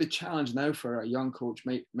 I think the challenge now for a young coach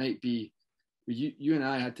might be you and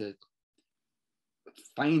I had to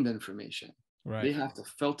find information. Right. They have to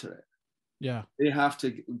filter it. Yeah. They have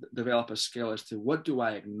to develop a skill as to what do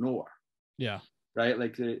I ignore? Yeah.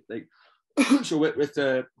 Right. So with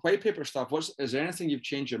the white paper stuff, is there anything you've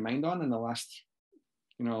changed your mind on in the last,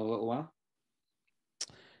 a little while?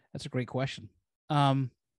 That's a great question. So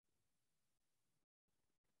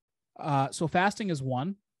fasting is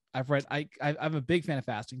one. I've read. I'm a big fan of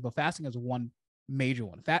fasting, but fasting is one major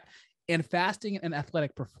one. Fasting and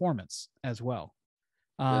athletic performance as well.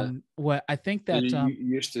 What I think that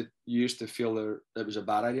you used to feel that was a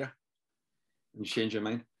bad idea, and you changed your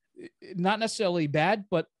mind. Not necessarily bad,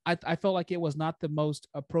 but I felt like it was not the most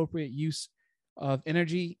appropriate use of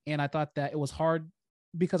energy, and I thought that it was hard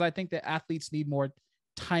because I think that athletes need more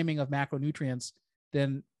timing of macronutrients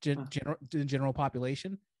than the general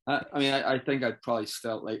population. I think I'd probably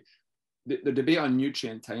still like the debate on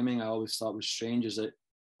nutrient timing. I always thought was strange. Is that,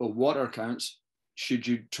 well, water counts. Should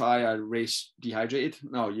you try a race dehydrated?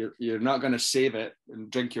 No, you're not going to save it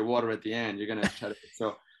and drink your water at the end. You're going to try to.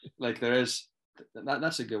 So, like, there is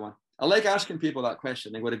that's a good one. I like asking people that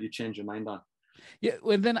question. Like, what have you changed your mind on? Yeah,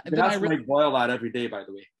 well, then I Mike Boyle that every day. By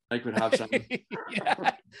the way, Mike would have something.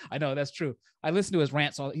 Yeah, I know that's true. I listen to his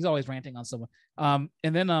rants. So he's always ranting on someone. And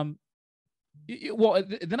then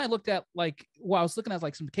then I looked at I was looking at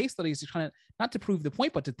like some case studies to try to not to prove the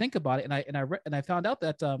point, but to think about it. And I found out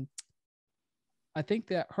that I think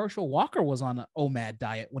that Herschel Walker was on an OMAD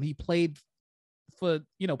diet when he played in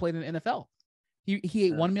the NFL. He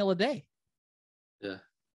ate one meal a day. Yeah,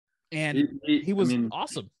 and he was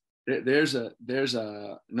awesome. There's a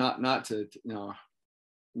not to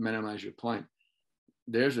minimize your point.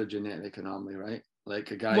 There's a genetic anomaly, right?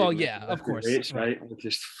 Like a guy. Well, yeah, of course, weights, right?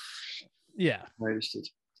 Just yeah. Right.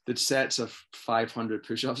 Did sets of 500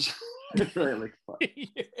 push-ups. Right, like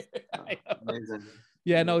amazing.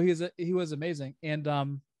 Yeah, no, he was amazing,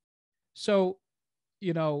 and so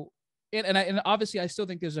and obviously I still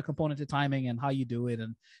think there's a component to timing and how you do it,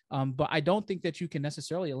 and but I don't think that you can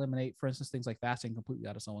necessarily eliminate, for instance, things like fasting completely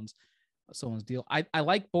out of someone's deal. I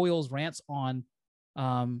like Boyle's rants on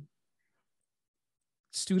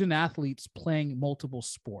student athletes playing multiple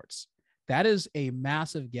sports. That is a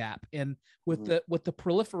massive gap, and with the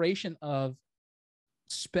proliferation of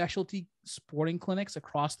specialty sporting clinics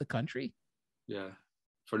across the country. Yeah,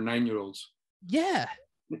 for 9-year-olds. Yeah.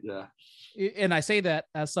 Yeah. And I say that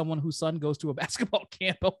as someone whose son goes to a basketball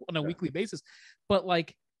camp on a weekly basis, but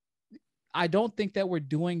I don't think that we're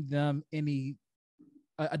doing them a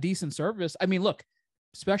decent service. I mean, look,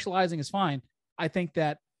 specializing is fine. I think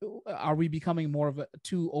that are we becoming more of a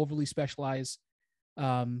too overly specialized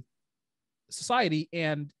society,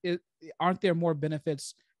 and aren't there more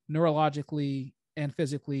benefits neurologically and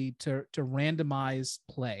physically to randomize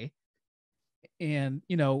play and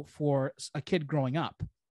for a kid growing up,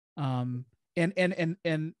 and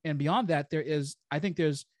beyond that, I think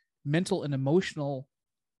there's mental and emotional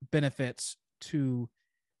benefits to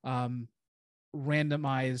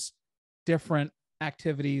randomize different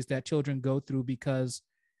activities that children go through because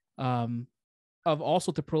of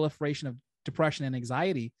also the proliferation of depression and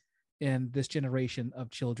anxiety in this generation of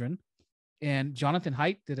children. And Jonathan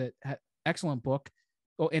Haidt did an excellent book.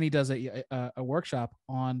 Oh, and he does a workshop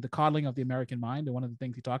on the coddling of the American mind. And one of the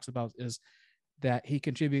things he talks about is that he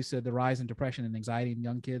contributes to the rise in depression and anxiety in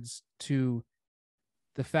young kids to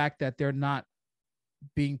the fact that they're not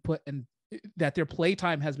being put in, that their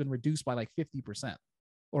playtime has been reduced by like 50%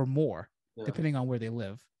 or more, depending on where they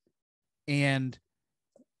live. And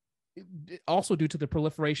also due to the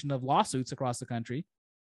proliferation of lawsuits across the country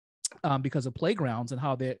because of playgrounds and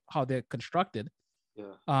how they're constructed.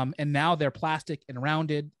 Yeah. And now they're plastic and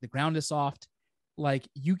rounded. The ground is soft. Like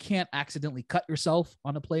you can't accidentally cut yourself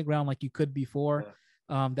on a playground like you could before.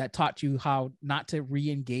 Yeah. That taught you how not to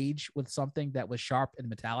re-engage with something that was sharp and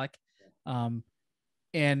metallic.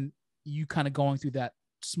 And you kind of going through that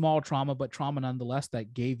small trauma, but trauma nonetheless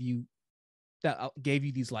that gave you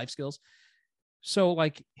these life skills. So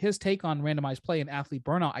like his take on randomized play and athlete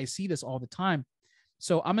burnout, I see this all the time.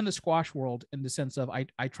 So I'm in the squash world in the sense of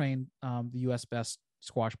I train the U.S. best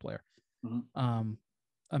squash player,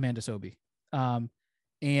 Amanda Sobey.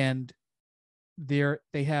 and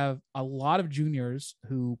they have a lot of juniors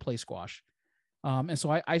who play squash. And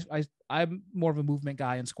so I'm more of a movement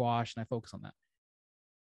guy in squash, and I focus on that.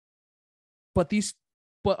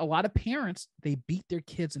 But a lot of parents, they beat their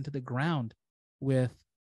kids into the ground with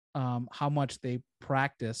how much they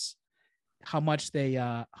practice, how much they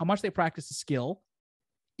practice the skill,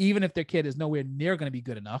 even if their kid is nowhere near going to be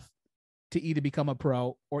good enough to either become a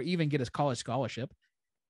pro or even get a college scholarship.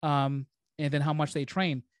 And then how much they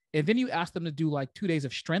train. And then you ask them to do like 2 days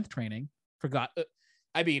of strength training.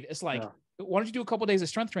 It's like, why don't you do a couple of days of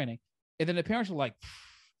strength training? And then the parents are like,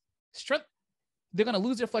 strength, they're going to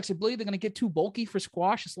lose their flexibility. They're going to get too bulky for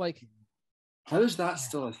squash. It's like, how is that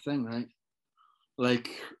still a thing, right? Like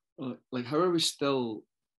how are we still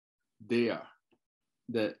there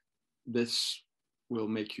that this will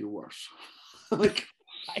make you worse? Like,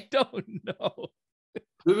 I don't know.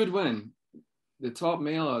 Who would win? The top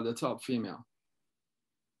male or the top female?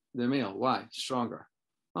 The male. Why? Stronger.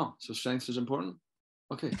 Oh, so strength is important?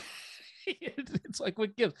 Okay. It's like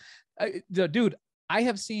what gives. Dude,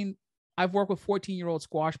 I've worked with 14-year-old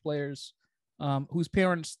squash players whose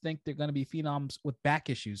parents think they're going to be phenoms with back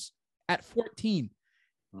issues at 14.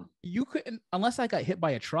 You couldn't, unless I got hit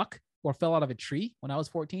by a truck or fell out of a tree when I was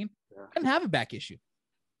 14, I didn't have a back issue.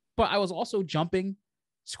 But I was also jumping,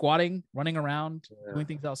 squatting, running around, doing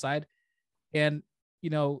things outside. And,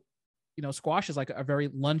 squash is like a very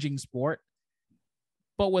lunging sport.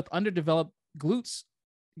 But with underdeveloped glutes,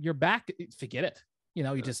 your back, forget it.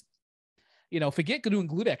 You just, forget doing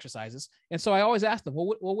glute exercises. And so I always ask them,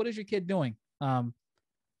 well, what is your kid doing? Do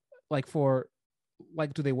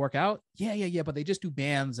they work out? Yeah. But they just do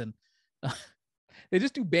bands and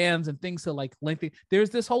things to like lengthen. There's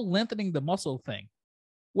this whole lengthening the muscle thing.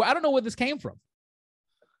 Well, I don't know where this came from.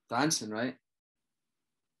 Dancing, right?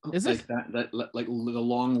 Is like it that like the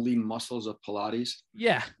long lean muscles of Pilates?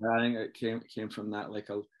 Yeah, I think it came from that. Like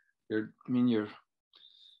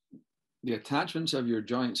the attachments of your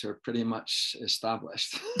joints are pretty much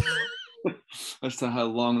established as to how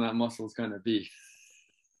long that muscle is going to be,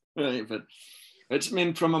 right? But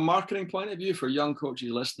from a marketing point of view, for young coaches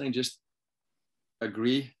listening, just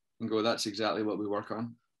agree and go, that's exactly what we work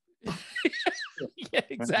on. Yeah,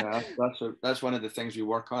 exactly. That's one of the things we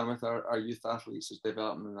work on with our youth athletes, is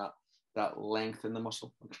developing that length in the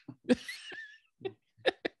muscle.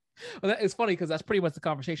 Well, it's funny because that's pretty much the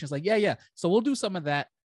conversation. It's like, yeah. So we'll do some of that.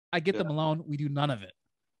 I get them alone. We do none of it.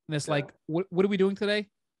 And it's like, what are we doing today?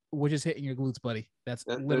 We're just hitting your glutes, buddy. That's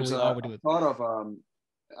literally all we're doing.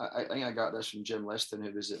 I think I got this from Jim Liston,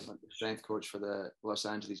 who was the strength coach for the Los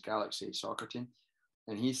Angeles Galaxy soccer team.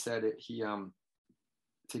 And he said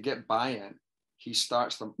to get buy-in, he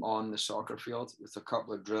starts them on the soccer field with a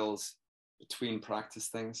couple of drills between practice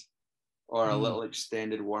things, or a little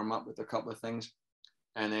extended warm-up with a couple of things.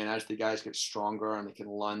 And then as the guys get stronger and they can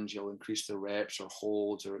lunge, you'll increase the reps or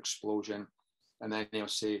holds or explosion. And then he'll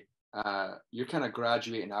say, you're kind of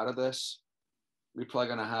graduating out of this. We're probably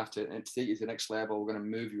going to have to, and to take you to the next level, we're going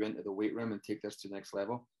to move you into the weight room and take this to the next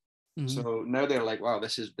level. Mm-hmm. So now they're like, wow,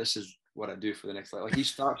 this is what I do for the next level. Like, he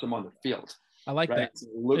starts them on the field. I like that. It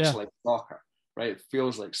looks like soccer, right? It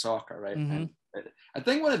feels like soccer, right? Mm-hmm. And I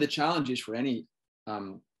think one of the challenges for any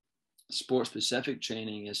sport-specific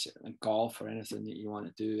training is like golf or anything that you want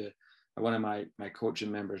to do. One of my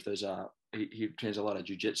coaching members, he trains a lot of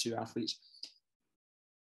jiu-jitsu athletes.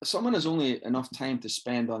 Someone has only enough time to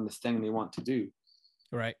spend on the thing they want to do.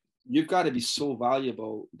 Right. You've got to be so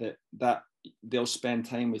valuable that they'll spend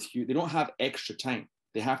time with you. They don't have extra time.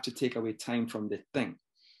 They have to take away time from the thing.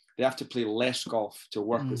 They have to play less golf to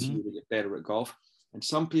work with you to get better at golf. And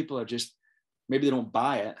some people are just, maybe they don't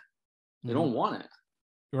buy it. They don't want it.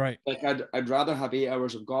 Right. Like I'd rather have 8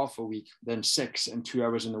 hours of golf a week than 6 and 2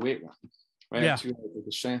 hours in the weight room. Right. Yeah. 2 hours with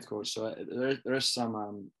the strength coach. So there is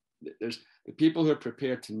some, there's the people who are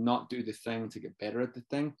prepared to not do the thing to get better at the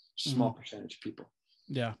thing. Small percentage of people.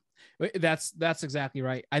 Yeah. That's exactly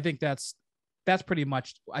right. I think that's pretty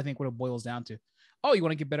much, I think, what it boils down to. Oh, you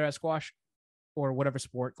want to get better at squash or whatever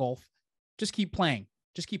sport, golf, just keep playing.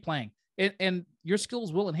 And your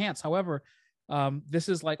skills will enhance. However, this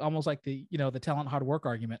is like almost like the talent, hard work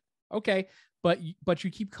argument. Okay. But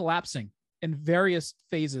you keep collapsing in various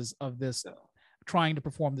phases of this, trying to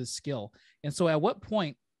perform this skill. And so at what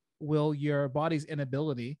point will your body's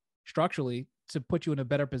inability structurally to put you in a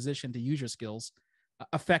better position to use your skills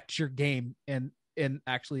affect your game and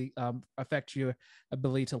actually affect your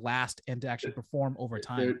ability to last and to actually perform over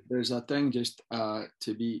time? There's a thing, just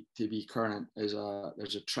to be current, there's a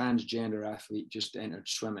transgender athlete just entered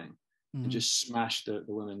swimming and just smashed the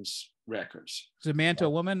women's records. Is it a man to a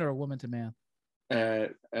woman or a woman to man?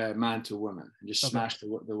 man to woman and just smash the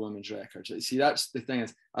women's records. See, that's the thing,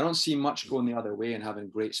 is I don't see much going the other way and having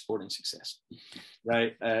great sporting success,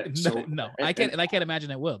 right? I can't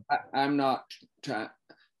imagine it will. I'm not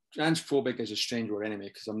transphobic is a strange word anyway,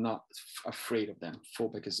 because I'm not afraid of them.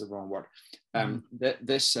 Phobic is the wrong word.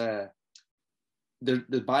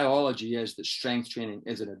 The biology is that strength training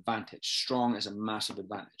is an advantage. Strong is a massive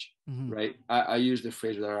advantage, right? I use the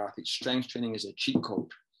phrase with our athletes: strength training is a cheat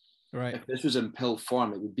code. Right. If this was in pill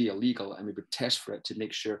form, it would be illegal, and we would test for it to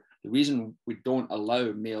make sure. The reason we don't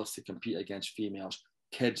allow males to compete against females,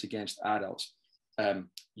 kids against adults,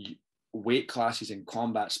 weight classes in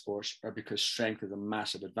combat sports are because strength is a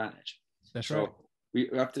massive advantage. That's right. So we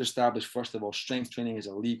have to establish, first of all, strength training is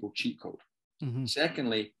a legal cheat code.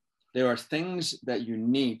 Secondly, there are things that you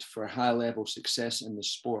need for high level success in the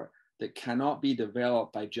sport that cannot be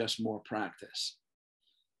developed by just more practice,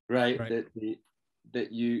 right?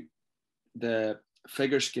 The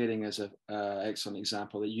figure skating is an excellent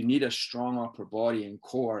example, that you need a strong upper body and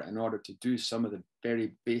core in order to do some of the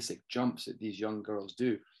very basic jumps that these young girls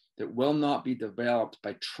do that will not be developed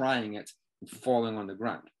by trying it and falling on the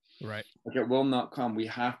ground. Right. Like, it will not come. We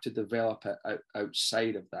have to develop it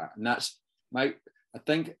outside of that. And that's I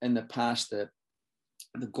think in the past, the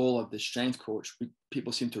goal of the strength coach,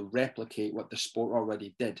 people seem to replicate what the sport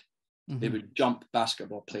already did. They would jump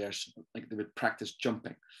basketball players, like they would practice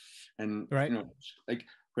jumping. And like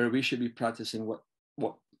where we should be practicing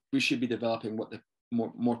what we should be developing what the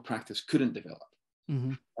more practice couldn't develop.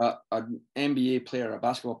 An NBA player, a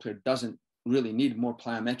basketball player, doesn't really need more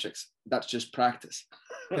plyometrics. That's just practice.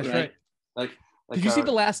 That's right. Like did you see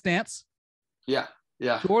The Last Dance? Yeah.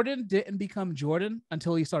 Jordan didn't become Jordan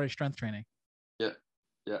until he started strength training.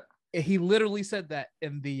 Yeah. He literally said that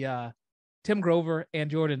in the Tim Grover and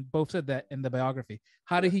Jordan both said that in the biography.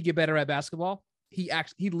 How did he get better at basketball? He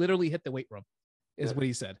literally hit the weight room, is what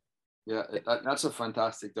he said. Yeah, that's a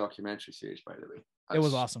fantastic documentary series, by the way. It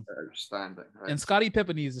was awesome. Outstanding. Right? And Scottie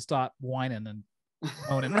Pippen needs to stop whining and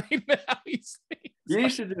owning right now. He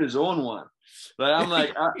needs to do his own one. But I'm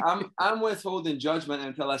like, I'm withholding judgment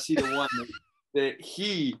until I see the one that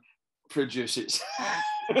he produces.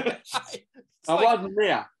 I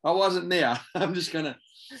wasn't there. I'm just gonna.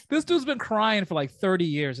 This dude's been crying for like 30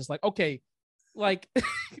 years. It's like, okay, like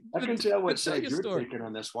I can tell what side you're taking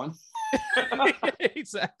on this one.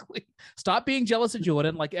 Exactly. Stop being jealous of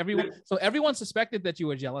Jordan. Like everyone suspected that you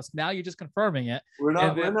were jealous. Now you're just confirming it. We're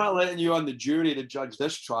not letting you on the jury to judge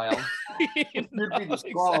this trial. You'd be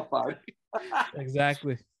disqualified.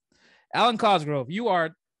 Exactly. Alan Cosgrove, you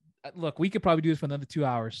are. Look, we could probably do this for another 2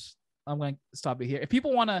 hours. I'm going to stop it here. If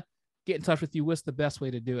people want to get in touch with you, what's the best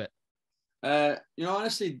way to do it?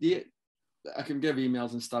 Honestly, I can give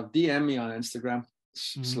emails and stuff. DM me on Instagram.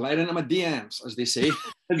 Slide into my DMs, as they say,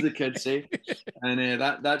 as the kids say. And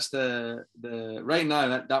that's the right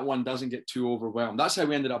now that one doesn't get too overwhelmed. That's how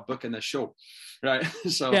we ended up booking this show, right?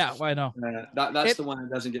 So yeah, I know. That's the one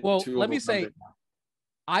that doesn't get too overwhelmed. Let me say,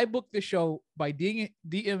 I booked the show by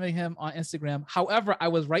DMing him on Instagram. However, I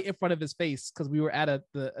was right in front of his face because we were at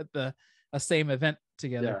the same event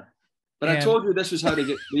together. Yeah. But I told you this was how to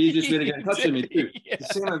get the easiest way to get in touch with me too. Yeah. The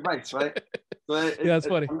same advice, right? So that's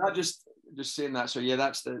funny. I'm not just saying that. So yeah,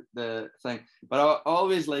 that's the thing. But I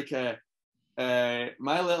always like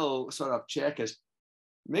my little sort of check is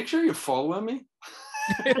make sure you're following me,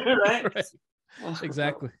 right?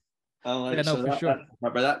 Exactly. For sure.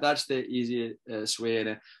 That's the easiest way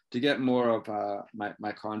to get more of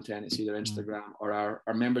my content. It's either Instagram or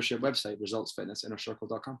our membership website,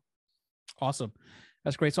 resultsfitnessinnercircle.com. Awesome.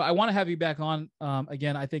 That's great. So I want to have you back on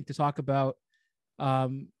again, I think, to talk about,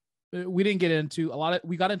 we didn't get into a lot of,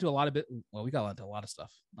 we got into a lot of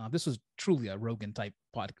stuff. This was truly a Rogan style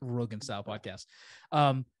podcast.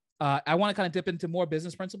 I want to kind of dip into more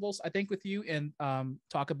business principles, I think, with you and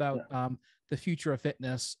talk about the future of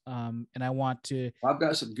fitness. And I want to. I've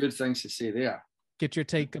got some good things to say there. Get your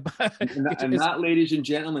take about and that, ladies and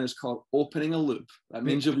gentlemen, is called opening a loop. That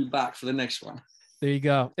means you'll be back for the next one. There you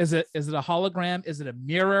go. Is it a hologram? Is it a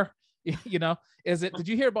mirror? Did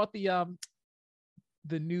you hear about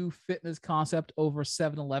the new fitness concept over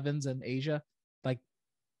 7-Elevens in Asia? Like,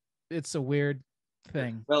 it's a weird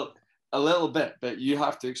thing. Well, a little bit, but you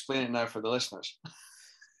have to explain it now for the listeners.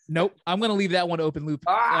 Nope. I'm going to leave that one open loop,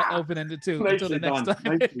 open-ended too, until the next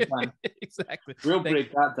time. Exactly. We'll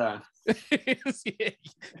break that down.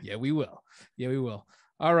 Yeah, we will.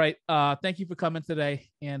 All right. Thank you for coming today.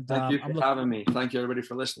 And thank you for having me. Thank you, everybody,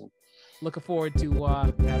 for listening. Looking forward to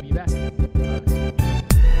having you back.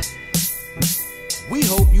 We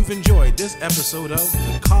hope you've enjoyed this episode of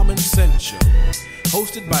The Common Sense Show,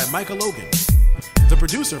 hosted by Michael Logan. The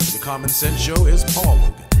producer for The Common Sense Show is Paul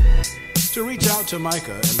Logan. To reach out to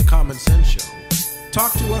Micah and The Common Sense Show,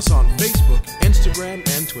 talk to us on Facebook, Instagram,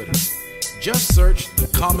 and Twitter. Just search The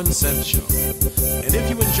Common Sense Show. And if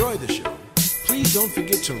you enjoy the show, please don't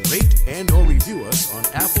forget to rate and or review us on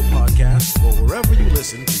Apple Podcasts or wherever you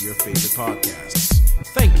listen to your favorite podcasts.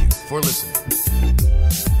 Thank you for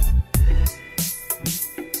listening.